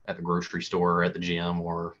at the grocery store or at the gym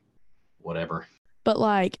or whatever. But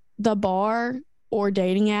like the bar or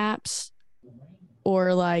dating apps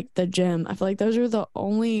or like the gym, I feel like those are the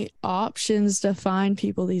only options to find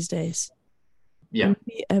people these days. Yeah.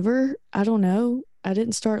 Maybe ever, I don't know. I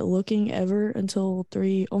didn't start looking ever until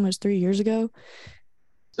almost 3 years ago.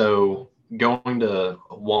 So going to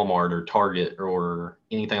Walmart or Target or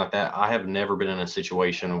anything like that, I have never been in a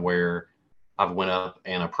situation where I've went up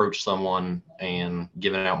and approached someone and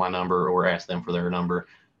given out my number or asked them for their number.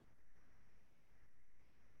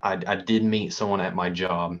 I did meet someone at my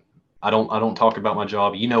job. I don't talk about my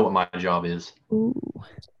job. You know what my job is. Ooh.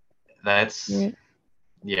 That's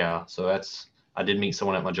yeah. So I did meet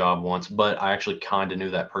someone at my job once, but I actually kind of knew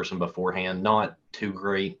that person beforehand. Not too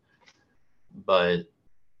great, but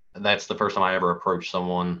that's the first time I ever approached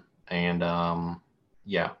someone. And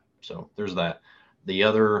yeah, so there's that. The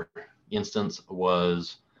other instance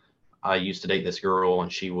was I used to date this girl,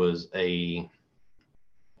 and she was an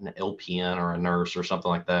LPN or a nurse or something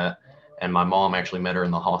like that. And my mom actually met her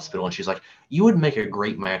in the hospital, and she's like, "You would make a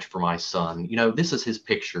great match for my son. You know, this is his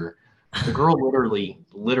picture." The girl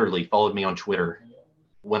literally followed me on Twitter.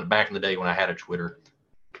 Went back in the day when I had a Twitter,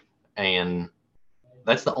 and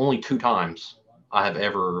that's the only 2 times I have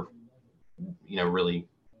ever, really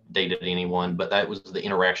dated anyone. But that was the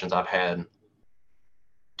interactions I've had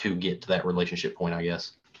to get to that relationship point, I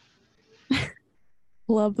guess.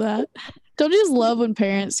 Love that. Don't you just love when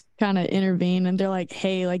parents kind of intervene and they're like,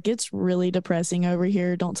 hey, like it's really depressing over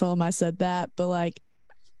here. Don't tell them I said that. But like,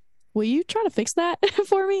 will you try to fix that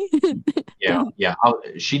for me? Yeah.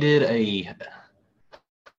 She did a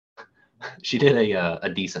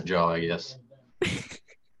decent job, I guess.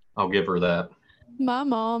 I'll give her that. My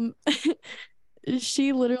mom,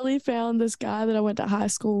 she literally found this guy that I went to high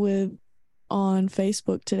school with on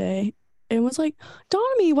Facebook today and was like,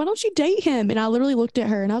 Donomy, why don't you date him? And I literally looked at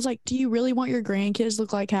her and I was like, do you really want your grandkids to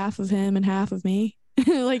look like half of him and half of me?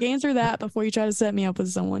 Like, answer that before you try to set me up with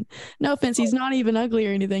someone. No offense, he's not even ugly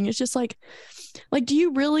or anything. It's just like, do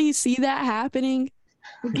you really see that happening?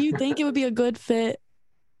 Do you think it would be a good fit?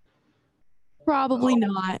 Probably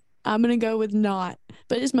not. I'm going to go with not.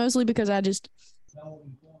 But it's mostly because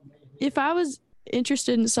if I was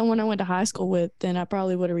interested in someone I went to high school with, then I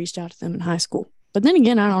probably would have reached out to them in high school. But then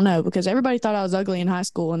again, I don't know because everybody thought I was ugly in high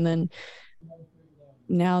school, and then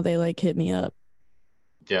now they like hit me up.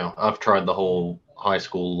 Yeah, I've tried the whole high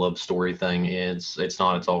school love story thing. It's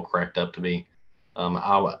not. It's all cracked up to be.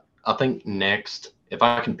 I think next, if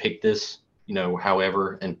I can pick this,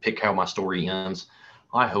 however, and pick how my story ends,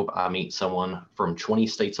 I hope I meet someone from 20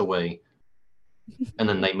 states away, and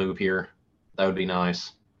then they move here. That would be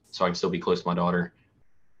nice, so I can still be close to my daughter.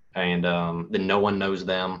 And then no one knows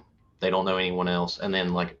them. They don't know anyone else, and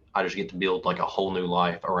then like I just get to build like a whole new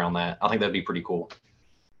life around that. I think that'd be pretty cool.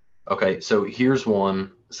 Okay, so here's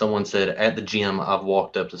one. Someone said, at the gym, I've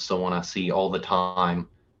walked up to someone I see all the time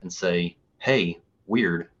and say, "Hey,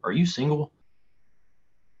 weird, are you single?"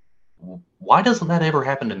 Why doesn't that ever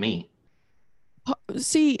happen to me?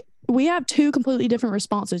 See, we have two completely different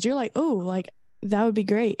responses. You're like, oh, like that would be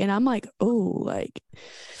great. And I'm like, oh, like,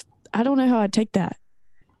 I don't know how I'd take that.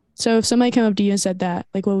 So if somebody came up to you and said that,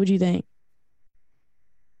 like, what would you think?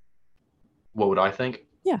 What would I think?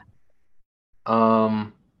 Yeah.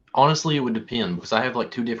 Honestly, it would depend because I have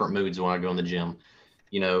like 2 different moods when I go in the gym.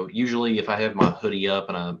 Usually if I have my hoodie up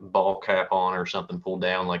and a ball cap on or something pulled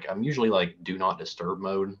down, like I'm usually like do not disturb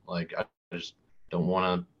mode. Like I just don't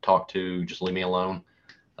want to talk to, just leave me alone.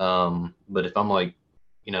 But if I'm like,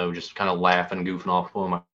 just kind of laughing, goofing off with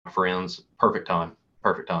my friends, perfect time.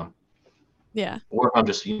 Perfect time. Yeah. Or if I'm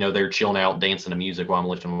just, they're chilling out, dancing to music while I'm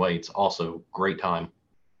lifting weights, also great time.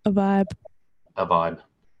 A vibe. A vibe.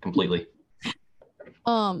 Completely.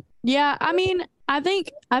 Yeah, I mean, I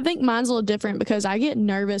think mine's a little different because I get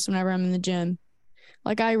nervous whenever I'm in the gym.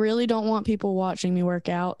 Like I really don't want people watching me work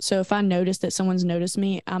out. So if I notice that someone's noticed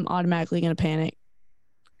me, I'm automatically going to panic.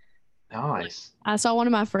 Nice. I saw one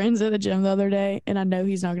of my friends at the gym the other day, and I know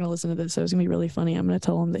he's not going to listen to this, so it's going to be really funny. I'm going to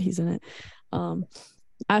tell him that he's in it.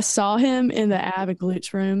 I saw him in the ab and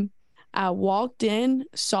glutes room. I walked in,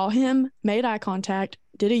 saw him, made eye contact,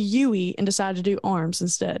 did a Yui, and decided to do arms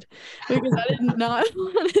instead because I did not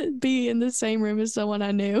want to be in the same room as someone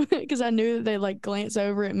I knew because I knew that they like glance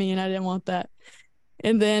over at me and I didn't want that.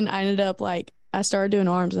 And then I ended up like, I started doing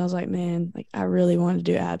arms and I was like, man, like I really wanted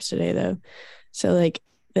to do abs today though. So like,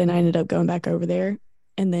 then I ended up going back over there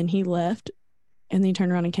and then he left and then he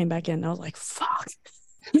turned around and came back in. And I was like, fuck.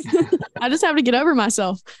 I just have to get over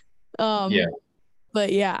myself. Yeah.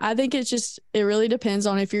 But yeah, I think it really depends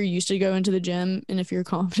on if you're used to going to the gym and if you're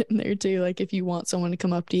confident there too. Like if you want someone to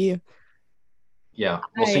come up to you. Yeah.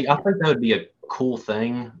 Well, I see, I think that would be a cool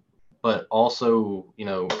thing, but also,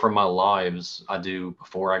 from my lives I do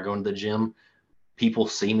before I go into the gym, people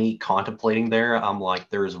see me contemplating there. I'm like,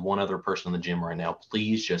 there's one other person in the gym right now.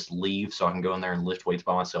 Please just leave so I can go in there and lift weights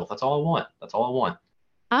by myself. That's all I want. That's all I want.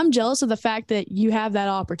 I'm jealous of the fact that you have that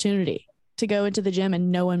opportunity to go into the gym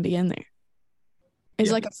and no one be in there. Is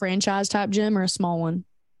it Yeah. like a franchise type gym or a small one?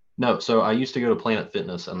 No, so I used to go to Planet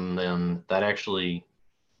Fitness, and then that actually,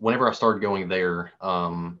 whenever I started going there,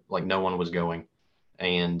 like no one was going,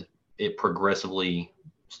 and it progressively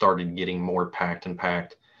started getting more packed and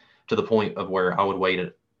packed to the point of where I would wait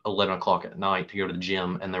at 11 o'clock at night to go to the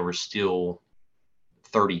gym, and there were still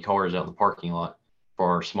 30 cars out in the parking lot for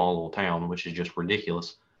our small little town, which is just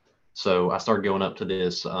ridiculous. So I started going up to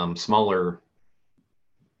this smaller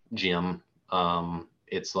gym.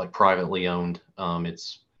 It's like privately owned.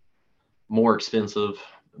 It's more expensive,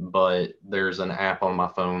 but there's an app on my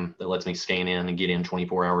phone that lets me scan in and get in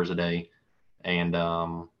 24 hours a day, and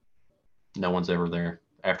no one's ever there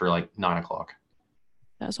after like 9 o'clock.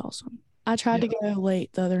 That's awesome. I tried Yeah. to go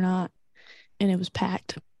late the other night and it was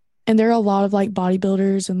packed. And there are a lot of like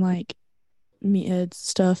bodybuilders and like meathead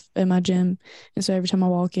stuff at my gym. And so every time I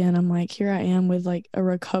walk in, I'm like, here I am with like a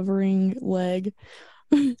recovering leg,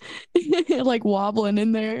 like wobbling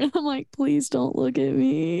in there. And I'm like, please don't look at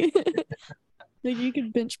me. Like you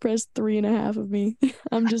could bench press 3.5 of me.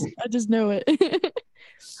 I just know it.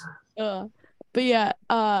 uh, but yeah,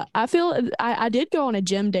 I feel I did go on a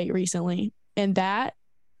gym date recently, and that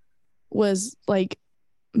was like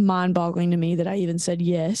mind boggling to me that I even said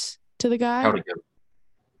yes to the guy. How'd it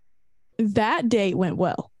go? That date went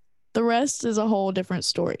well. The rest is a whole different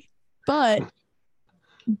story. But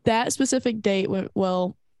that specific date went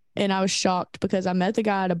well. And I was shocked because I met the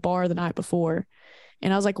guy at a bar the night before.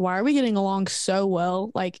 And I was like, why are we getting along so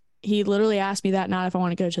well? Like, he literally asked me that night if I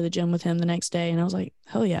want to go to the gym with him the next day. And I was like,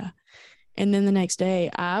 hell yeah. And then the next day,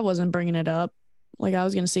 I wasn't bringing it up. Like, I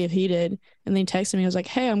was going to see if he did. And then he texted me. I was like,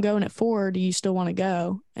 hey, I'm going at 4. Do you still want to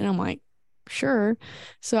go? And I'm like, sure.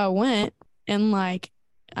 So I went and like,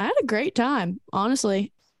 I had a great time,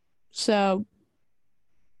 honestly. So,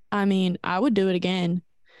 I mean, I would do it again.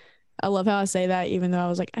 I love how I say that, even though I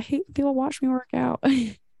was like, I hate when people watch me work out.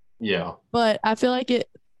 Yeah. But I feel like it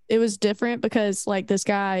was different because like this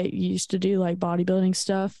guy used to do like bodybuilding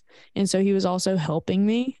stuff. And so he was also helping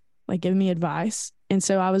me, like giving me advice. And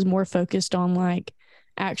so I was more focused on like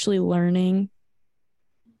actually learning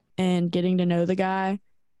and getting to know the guy.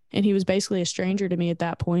 And he was basically a stranger to me at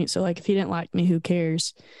that point. So like if he didn't like me, who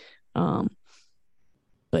cares? Um,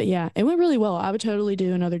 but yeah, it went really well. I would totally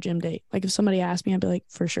do another gym date. Like if somebody asked me, I'd be like,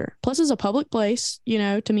 for sure. Plus it's a public place,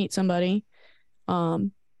 to meet somebody.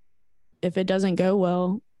 Um, if it doesn't go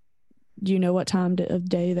well, you know what time of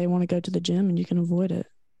day they want to go to the gym and you can avoid it.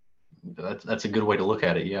 That's a good way to look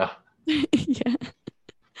at it. Yeah. Yeah.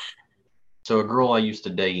 So a girl I used to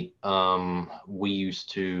date, we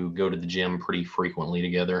used to go to the gym pretty frequently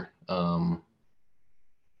together. And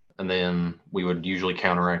then we would usually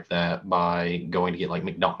counteract that by going to get like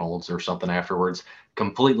McDonald's or something afterwards.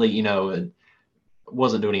 Completely, it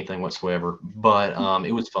wasn't doing anything whatsoever, but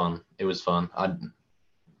it was fun. It was fun.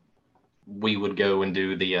 We would go and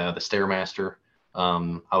do the Stairmaster.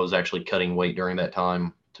 I was actually cutting weight during that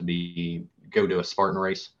time to go to a Spartan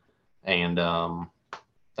race, and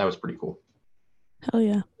that was pretty cool. Hell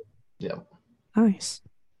yeah. Yeah. Nice.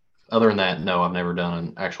 Other than that, no, I've never done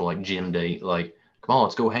an actual like gym date. Like, come on,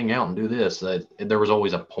 let's go hang out and do this. There was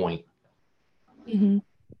always a point. Mm-hmm.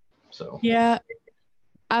 So Yeah.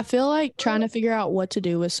 I feel like trying to figure out what to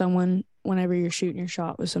do with someone whenever you're shooting your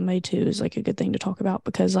shot with somebody too is like a good thing to talk about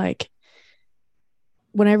because like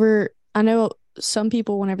whenever I know some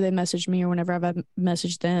people whenever they message me or whenever I've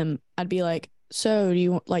messaged them, I'd be like, so do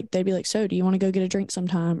you want like they'd be like, so do you want to go get a drink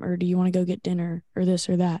sometime or do you want to go get dinner or this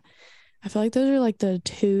or that? I feel like those are like the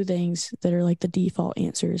two things that are like the default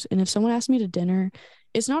answers. And if someone asks me to dinner,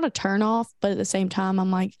 it's not a turn off, but at the same time,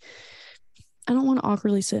 I'm like, I don't want to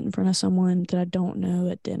awkwardly sit in front of someone that I don't know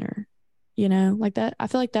at dinner, like that. I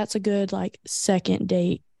feel like that's a good like second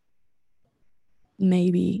date,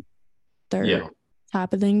 maybe third yeah,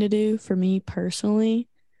 type of thing to do for me personally.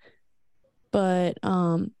 But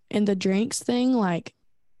in the drinks thing, like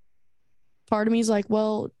part of me is like,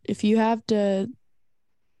 well, if you have to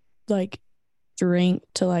like drink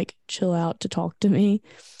to like chill out to talk to me,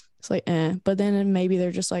 it's like but then maybe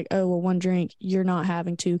they're just like, oh well, one drink, you're not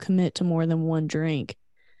having to commit to more than one drink,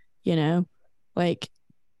 like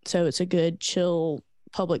so it's a good chill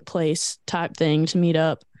public place type thing to meet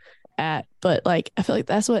up at. But like, I feel like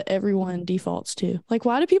that's what everyone defaults to. Like,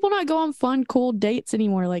 why do people not go on fun, cool dates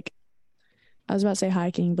anymore? Like, I was about to say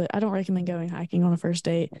hiking, but I don't recommend going hiking on a first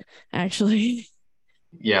date, actually.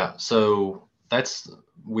 Yeah, so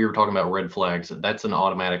we were talking about red flags. That's an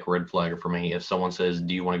automatic red flag for me. If someone says,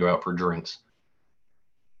 "Do you want to go out for drinks?"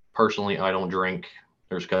 Personally, I don't drink.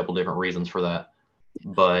 There's a couple different reasons for that,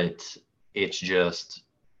 but it's just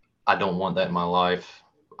I don't want that in my life.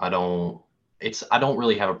 I don't. I don't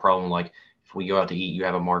really have a problem like if we go out to eat, you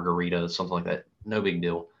have a margarita, something like that. No big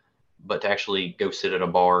deal. But to actually go sit at a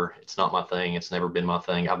bar, it's not my thing. It's never been my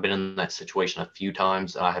thing. I've been in that situation a few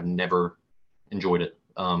times. I have never enjoyed it.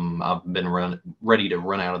 I've been ready to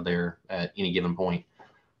run out of there at any given point.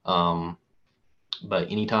 Um,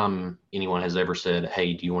 but anytime anyone has ever said,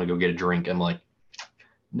 "Hey, do you want to go get a drink?" I'm like,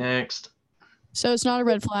 next. So it's not a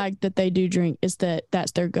red flag that they do drink, it's that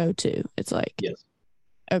that's their go-to. It's like, Yes.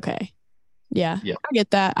 okay. Yeah. Yeah. I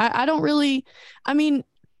get that. I don't really, I mean,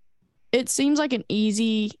 it seems like an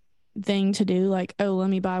easy thing to do. Like, oh, let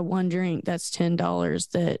me buy one drink that's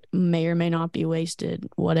 $10 that may or may not be wasted,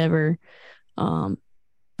 whatever. Um,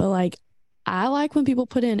 but like, I like when people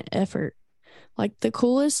put in effort. Like the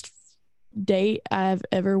coolest date I've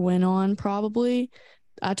ever went on, probably.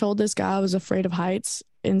 I told this guy I was afraid of heights,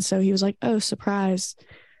 and so he was like, "Oh, surprise.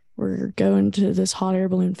 We're going to this hot air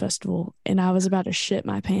balloon festival." And I was about to shit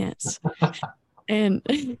my pants. And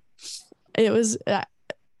it was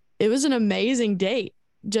it was an amazing date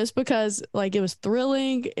just because like it was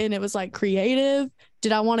thrilling and it was like creative.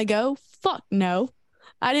 Did I want to go? Fuck no.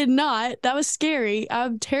 I did not. That was scary.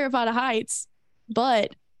 I'm terrified of heights,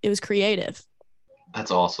 but it was creative.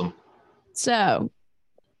 That's awesome. So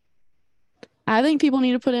I think people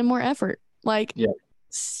need to put in more effort. Like, Yeah.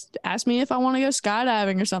 ask me if I want to go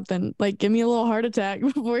skydiving or something. Like, give me a little heart attack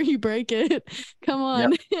before you break it. Come Yeah.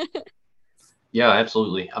 on. Yeah,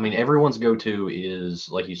 absolutely. I mean, everyone's go-to is,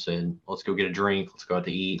 like you said, let's go get a drink, let's go out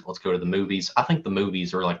to eat, let's go to the movies. I think the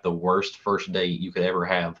movies are like the worst first date you could ever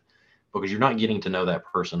have because you're not getting to know that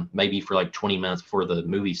person maybe for like 20 minutes before the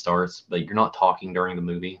movie starts, but you're not talking during the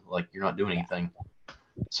movie. Like, you're not doing anything.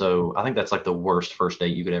 So I think that's like the worst first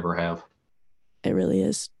date you could ever have. It really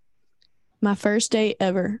is. My first date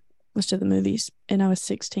ever was to the movies, and I was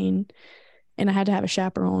 16, and I had to have a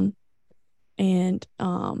chaperone. And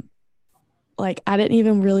like I didn't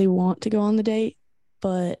even really want to go on the date,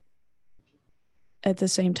 but at the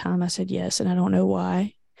same time I said yes, and I don't know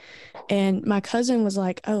why. And my cousin was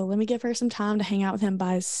like, "Oh, let me give her some time to hang out with him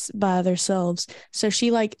by themselves." So she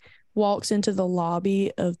like walks into the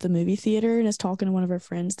lobby of the movie theater and is talking to one of her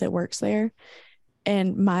friends that works there.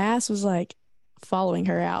 And my ass was like following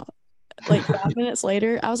her out. Like 5 minutes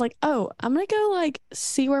later, I was like, "Oh, I'm gonna go like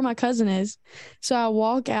see where my cousin is." So I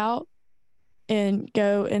walk out and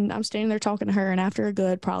go, and I'm standing there talking to her. And after a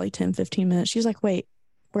good probably 10-15 minutes, she's like, "Wait,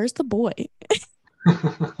 where's the boy?"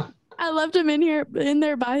 I left him in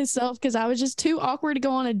there by himself because I was just too awkward to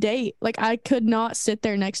go on a date. Like I could not sit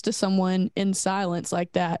there next to someone in silence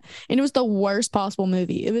like that. And it was the worst possible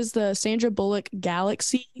movie. It was the Sandra Bullock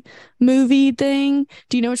Galaxy movie thing.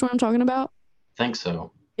 Do you know which one I'm talking about? Think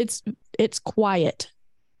so. It's it's quiet,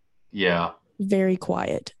 Yeah. very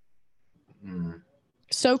quiet. Mm.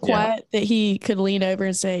 So Yeah. quiet that he could lean over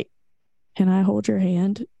and say, "Can I hold your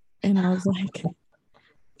hand?" And I was like,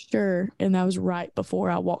 "Sure." And that was right before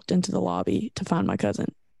I walked into the lobby to find my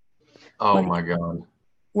cousin. Oh Like, my God.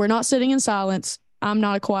 we're not sitting in silence. I'm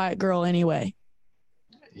not a quiet girl anyway.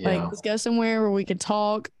 Like, Yeah. let's go somewhere where we can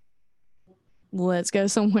talk. Let's go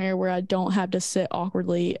somewhere where I don't have to sit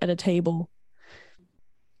awkwardly at a table.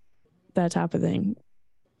 That type of thing.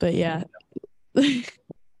 But yeah. I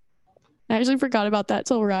actually forgot about that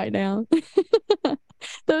till right now. That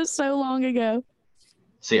was so long ago.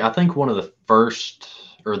 See, I think one of the first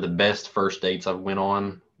or the best first dates I went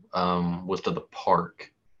on was to the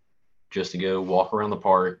park, just to go walk around the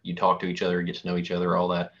park. You talk to each other, get to know each other, all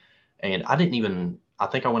that. And I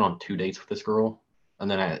think I went on 2 dates with this girl,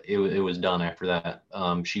 and then it was done after that.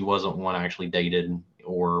 She wasn't one I actually dated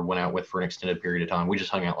or went out with for an extended period of time. We just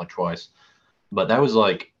hung out like twice. But that was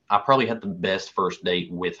like, I probably had the best first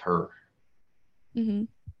date with her. Mm-hmm.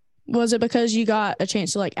 Was it because you got a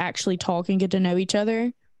chance to like actually talk and get to know each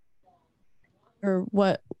other? Or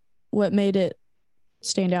what made it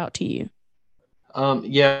stand out to you?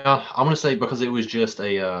 Yeah, I'm gonna say because it was just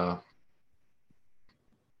I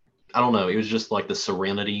don't know, it was just like the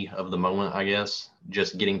serenity of the moment, I guess.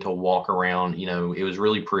 Just getting to walk around, it was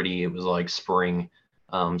really pretty. It was like spring,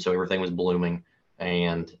 so everything was blooming,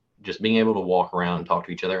 and just being able to walk around and talk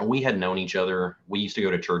to each other. And we had known each other. We used to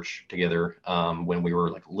go to church together when we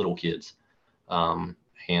were like little kids,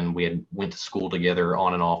 and we had went to school together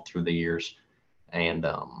on and off through the years. And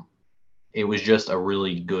it was just a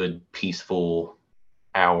really good, peaceful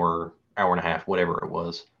hour and a half, whatever it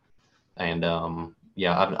was. And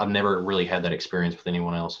yeah, I've never really had that experience with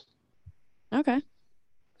anyone else. Okay,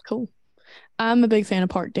 cool. I'm a big fan of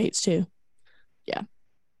park dates too. Yeah.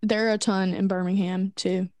 There are a ton in Birmingham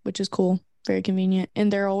too, which is cool. Very convenient.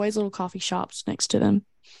 And there are always little coffee shops next to them,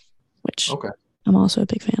 which Okay. I'm also a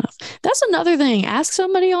big fan of. That's another thing. Ask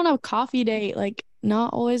somebody on a coffee date, like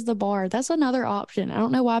not always the bar. That's another option. I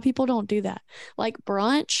don't know why people don't do that. Like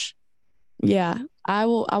brunch. Yeah. I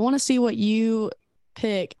want to see what you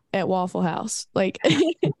pick at Waffle House. Like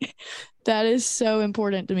that is so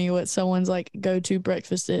important to me what someone's like go-to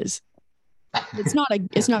breakfast is. It's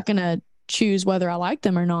not gonna choose whether I like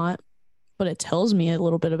them or not, but it tells me a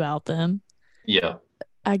little bit about them. Yeah.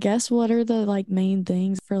 I guess what are the like main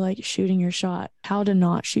things for like shooting your shot? How to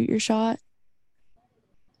not shoot your shot?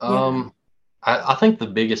 Yeah. I think the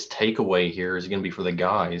biggest takeaway here is going to be for the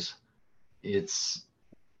guys. It's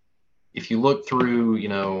if you look through,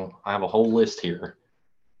 I have a whole list here.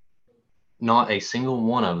 Not a single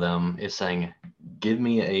one of them is saying, give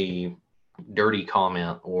me a dirty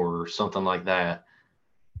comment or something like that.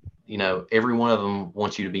 Every one of them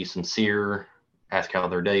wants you to be sincere, ask how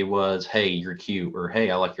their day was. Hey, you're cute, or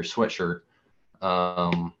hey, I like your sweatshirt.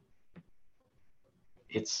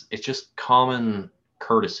 It's just common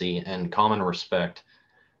courtesy and common respect.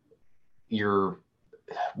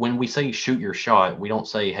 When we say shoot your shot, we don't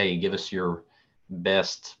say, hey, give us your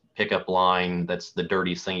best pickup line that's the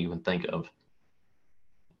dirtiest thing you can think of.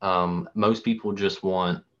 Most people just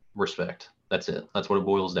want respect. That's it. That's what it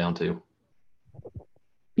boils down to.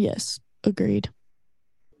 Yes, agreed.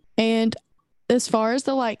 And as far as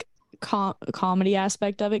the like comedy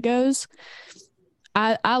aspect of it goes,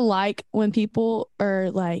 I like when people are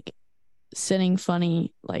like sending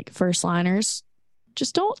funny like first liners.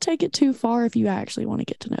 Just don't take it too far if you actually want to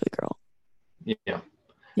get to know the girl. Yeah.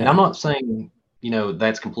 And I'm Yeah. not saying,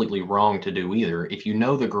 that's completely wrong to do either. If you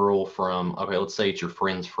know the girl from, okay, let's say it's your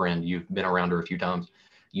friend's friend, you've been around her a few times,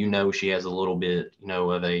 she has a little bit,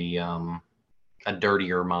 of a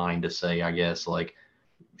dirtier mind to say, I guess, like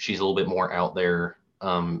she's a little bit more out there,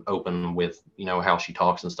 open with, how she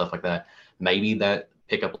talks and stuff like that. Maybe that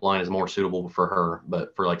pickup line is more suitable for her,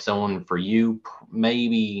 but for like someone for you,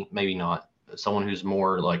 maybe not. Someone who's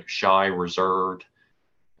more like shy, reserved,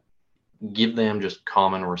 give them just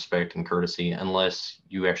common respect and courtesy, unless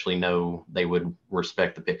you actually know they would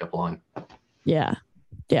respect the pickup line. Yeah.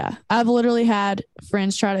 Yeah. I've literally had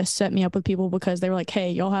friends try to set me up with people because they were like,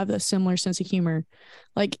 hey, y'all have a similar sense of humor.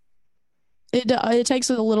 Like it takes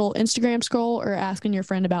a little Instagram scroll or asking your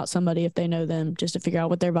friend about somebody if they know them just to figure out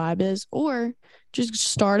what their vibe is, or just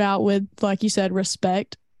start out with, like you said,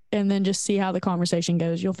 respect and then just see how the conversation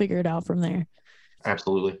goes. You'll figure it out from there.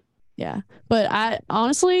 Absolutely. Yeah. But I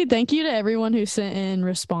honestly thank you to everyone who sent in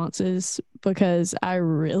responses because I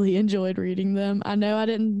really enjoyed reading them. I know I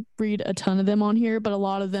didn't read a ton of them on here, but a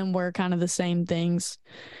lot of them were kind of the same things,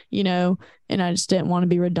 and I just didn't want to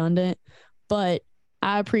be redundant. But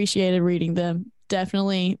I appreciated reading them.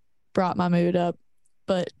 Definitely brought my mood up.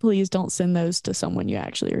 But please don't send those to someone you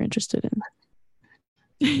actually are interested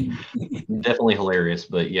in. Definitely hilarious,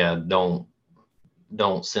 but yeah, don't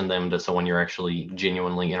send them to someone you're actually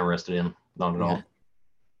genuinely interested in. Not at all.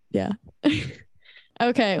 Yeah.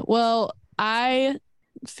 Okay. Well, I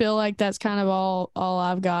feel like that's kind of all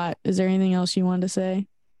I've got. Is there anything else you wanted to say?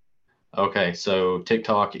 Okay, so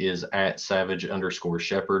TikTok is at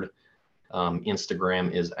savage_shepherd.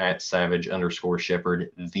 Instagram is at savage_shepherd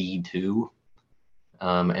V2.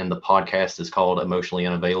 And the podcast is called Emotionally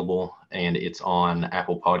Unavailable, and it's on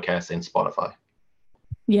Apple Podcasts and Spotify.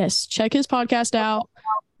 Yes, check his podcast out.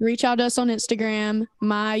 Reach out to us on Instagram.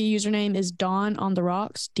 My username is Dawn on the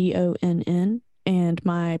Rocks, DONN, and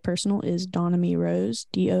my personal is Donamy Rose,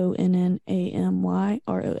 DONNAMYROSE,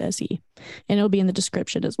 and it'll be in the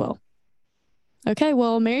description as well. Okay,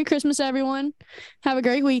 well, Merry Christmas, everyone. Have a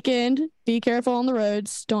great weekend. Be careful on the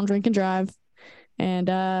roads. Don't drink and drive. And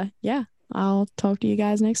yeah, I'll talk to you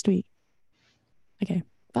guys next week. Okay,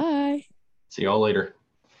 bye. See y'all later.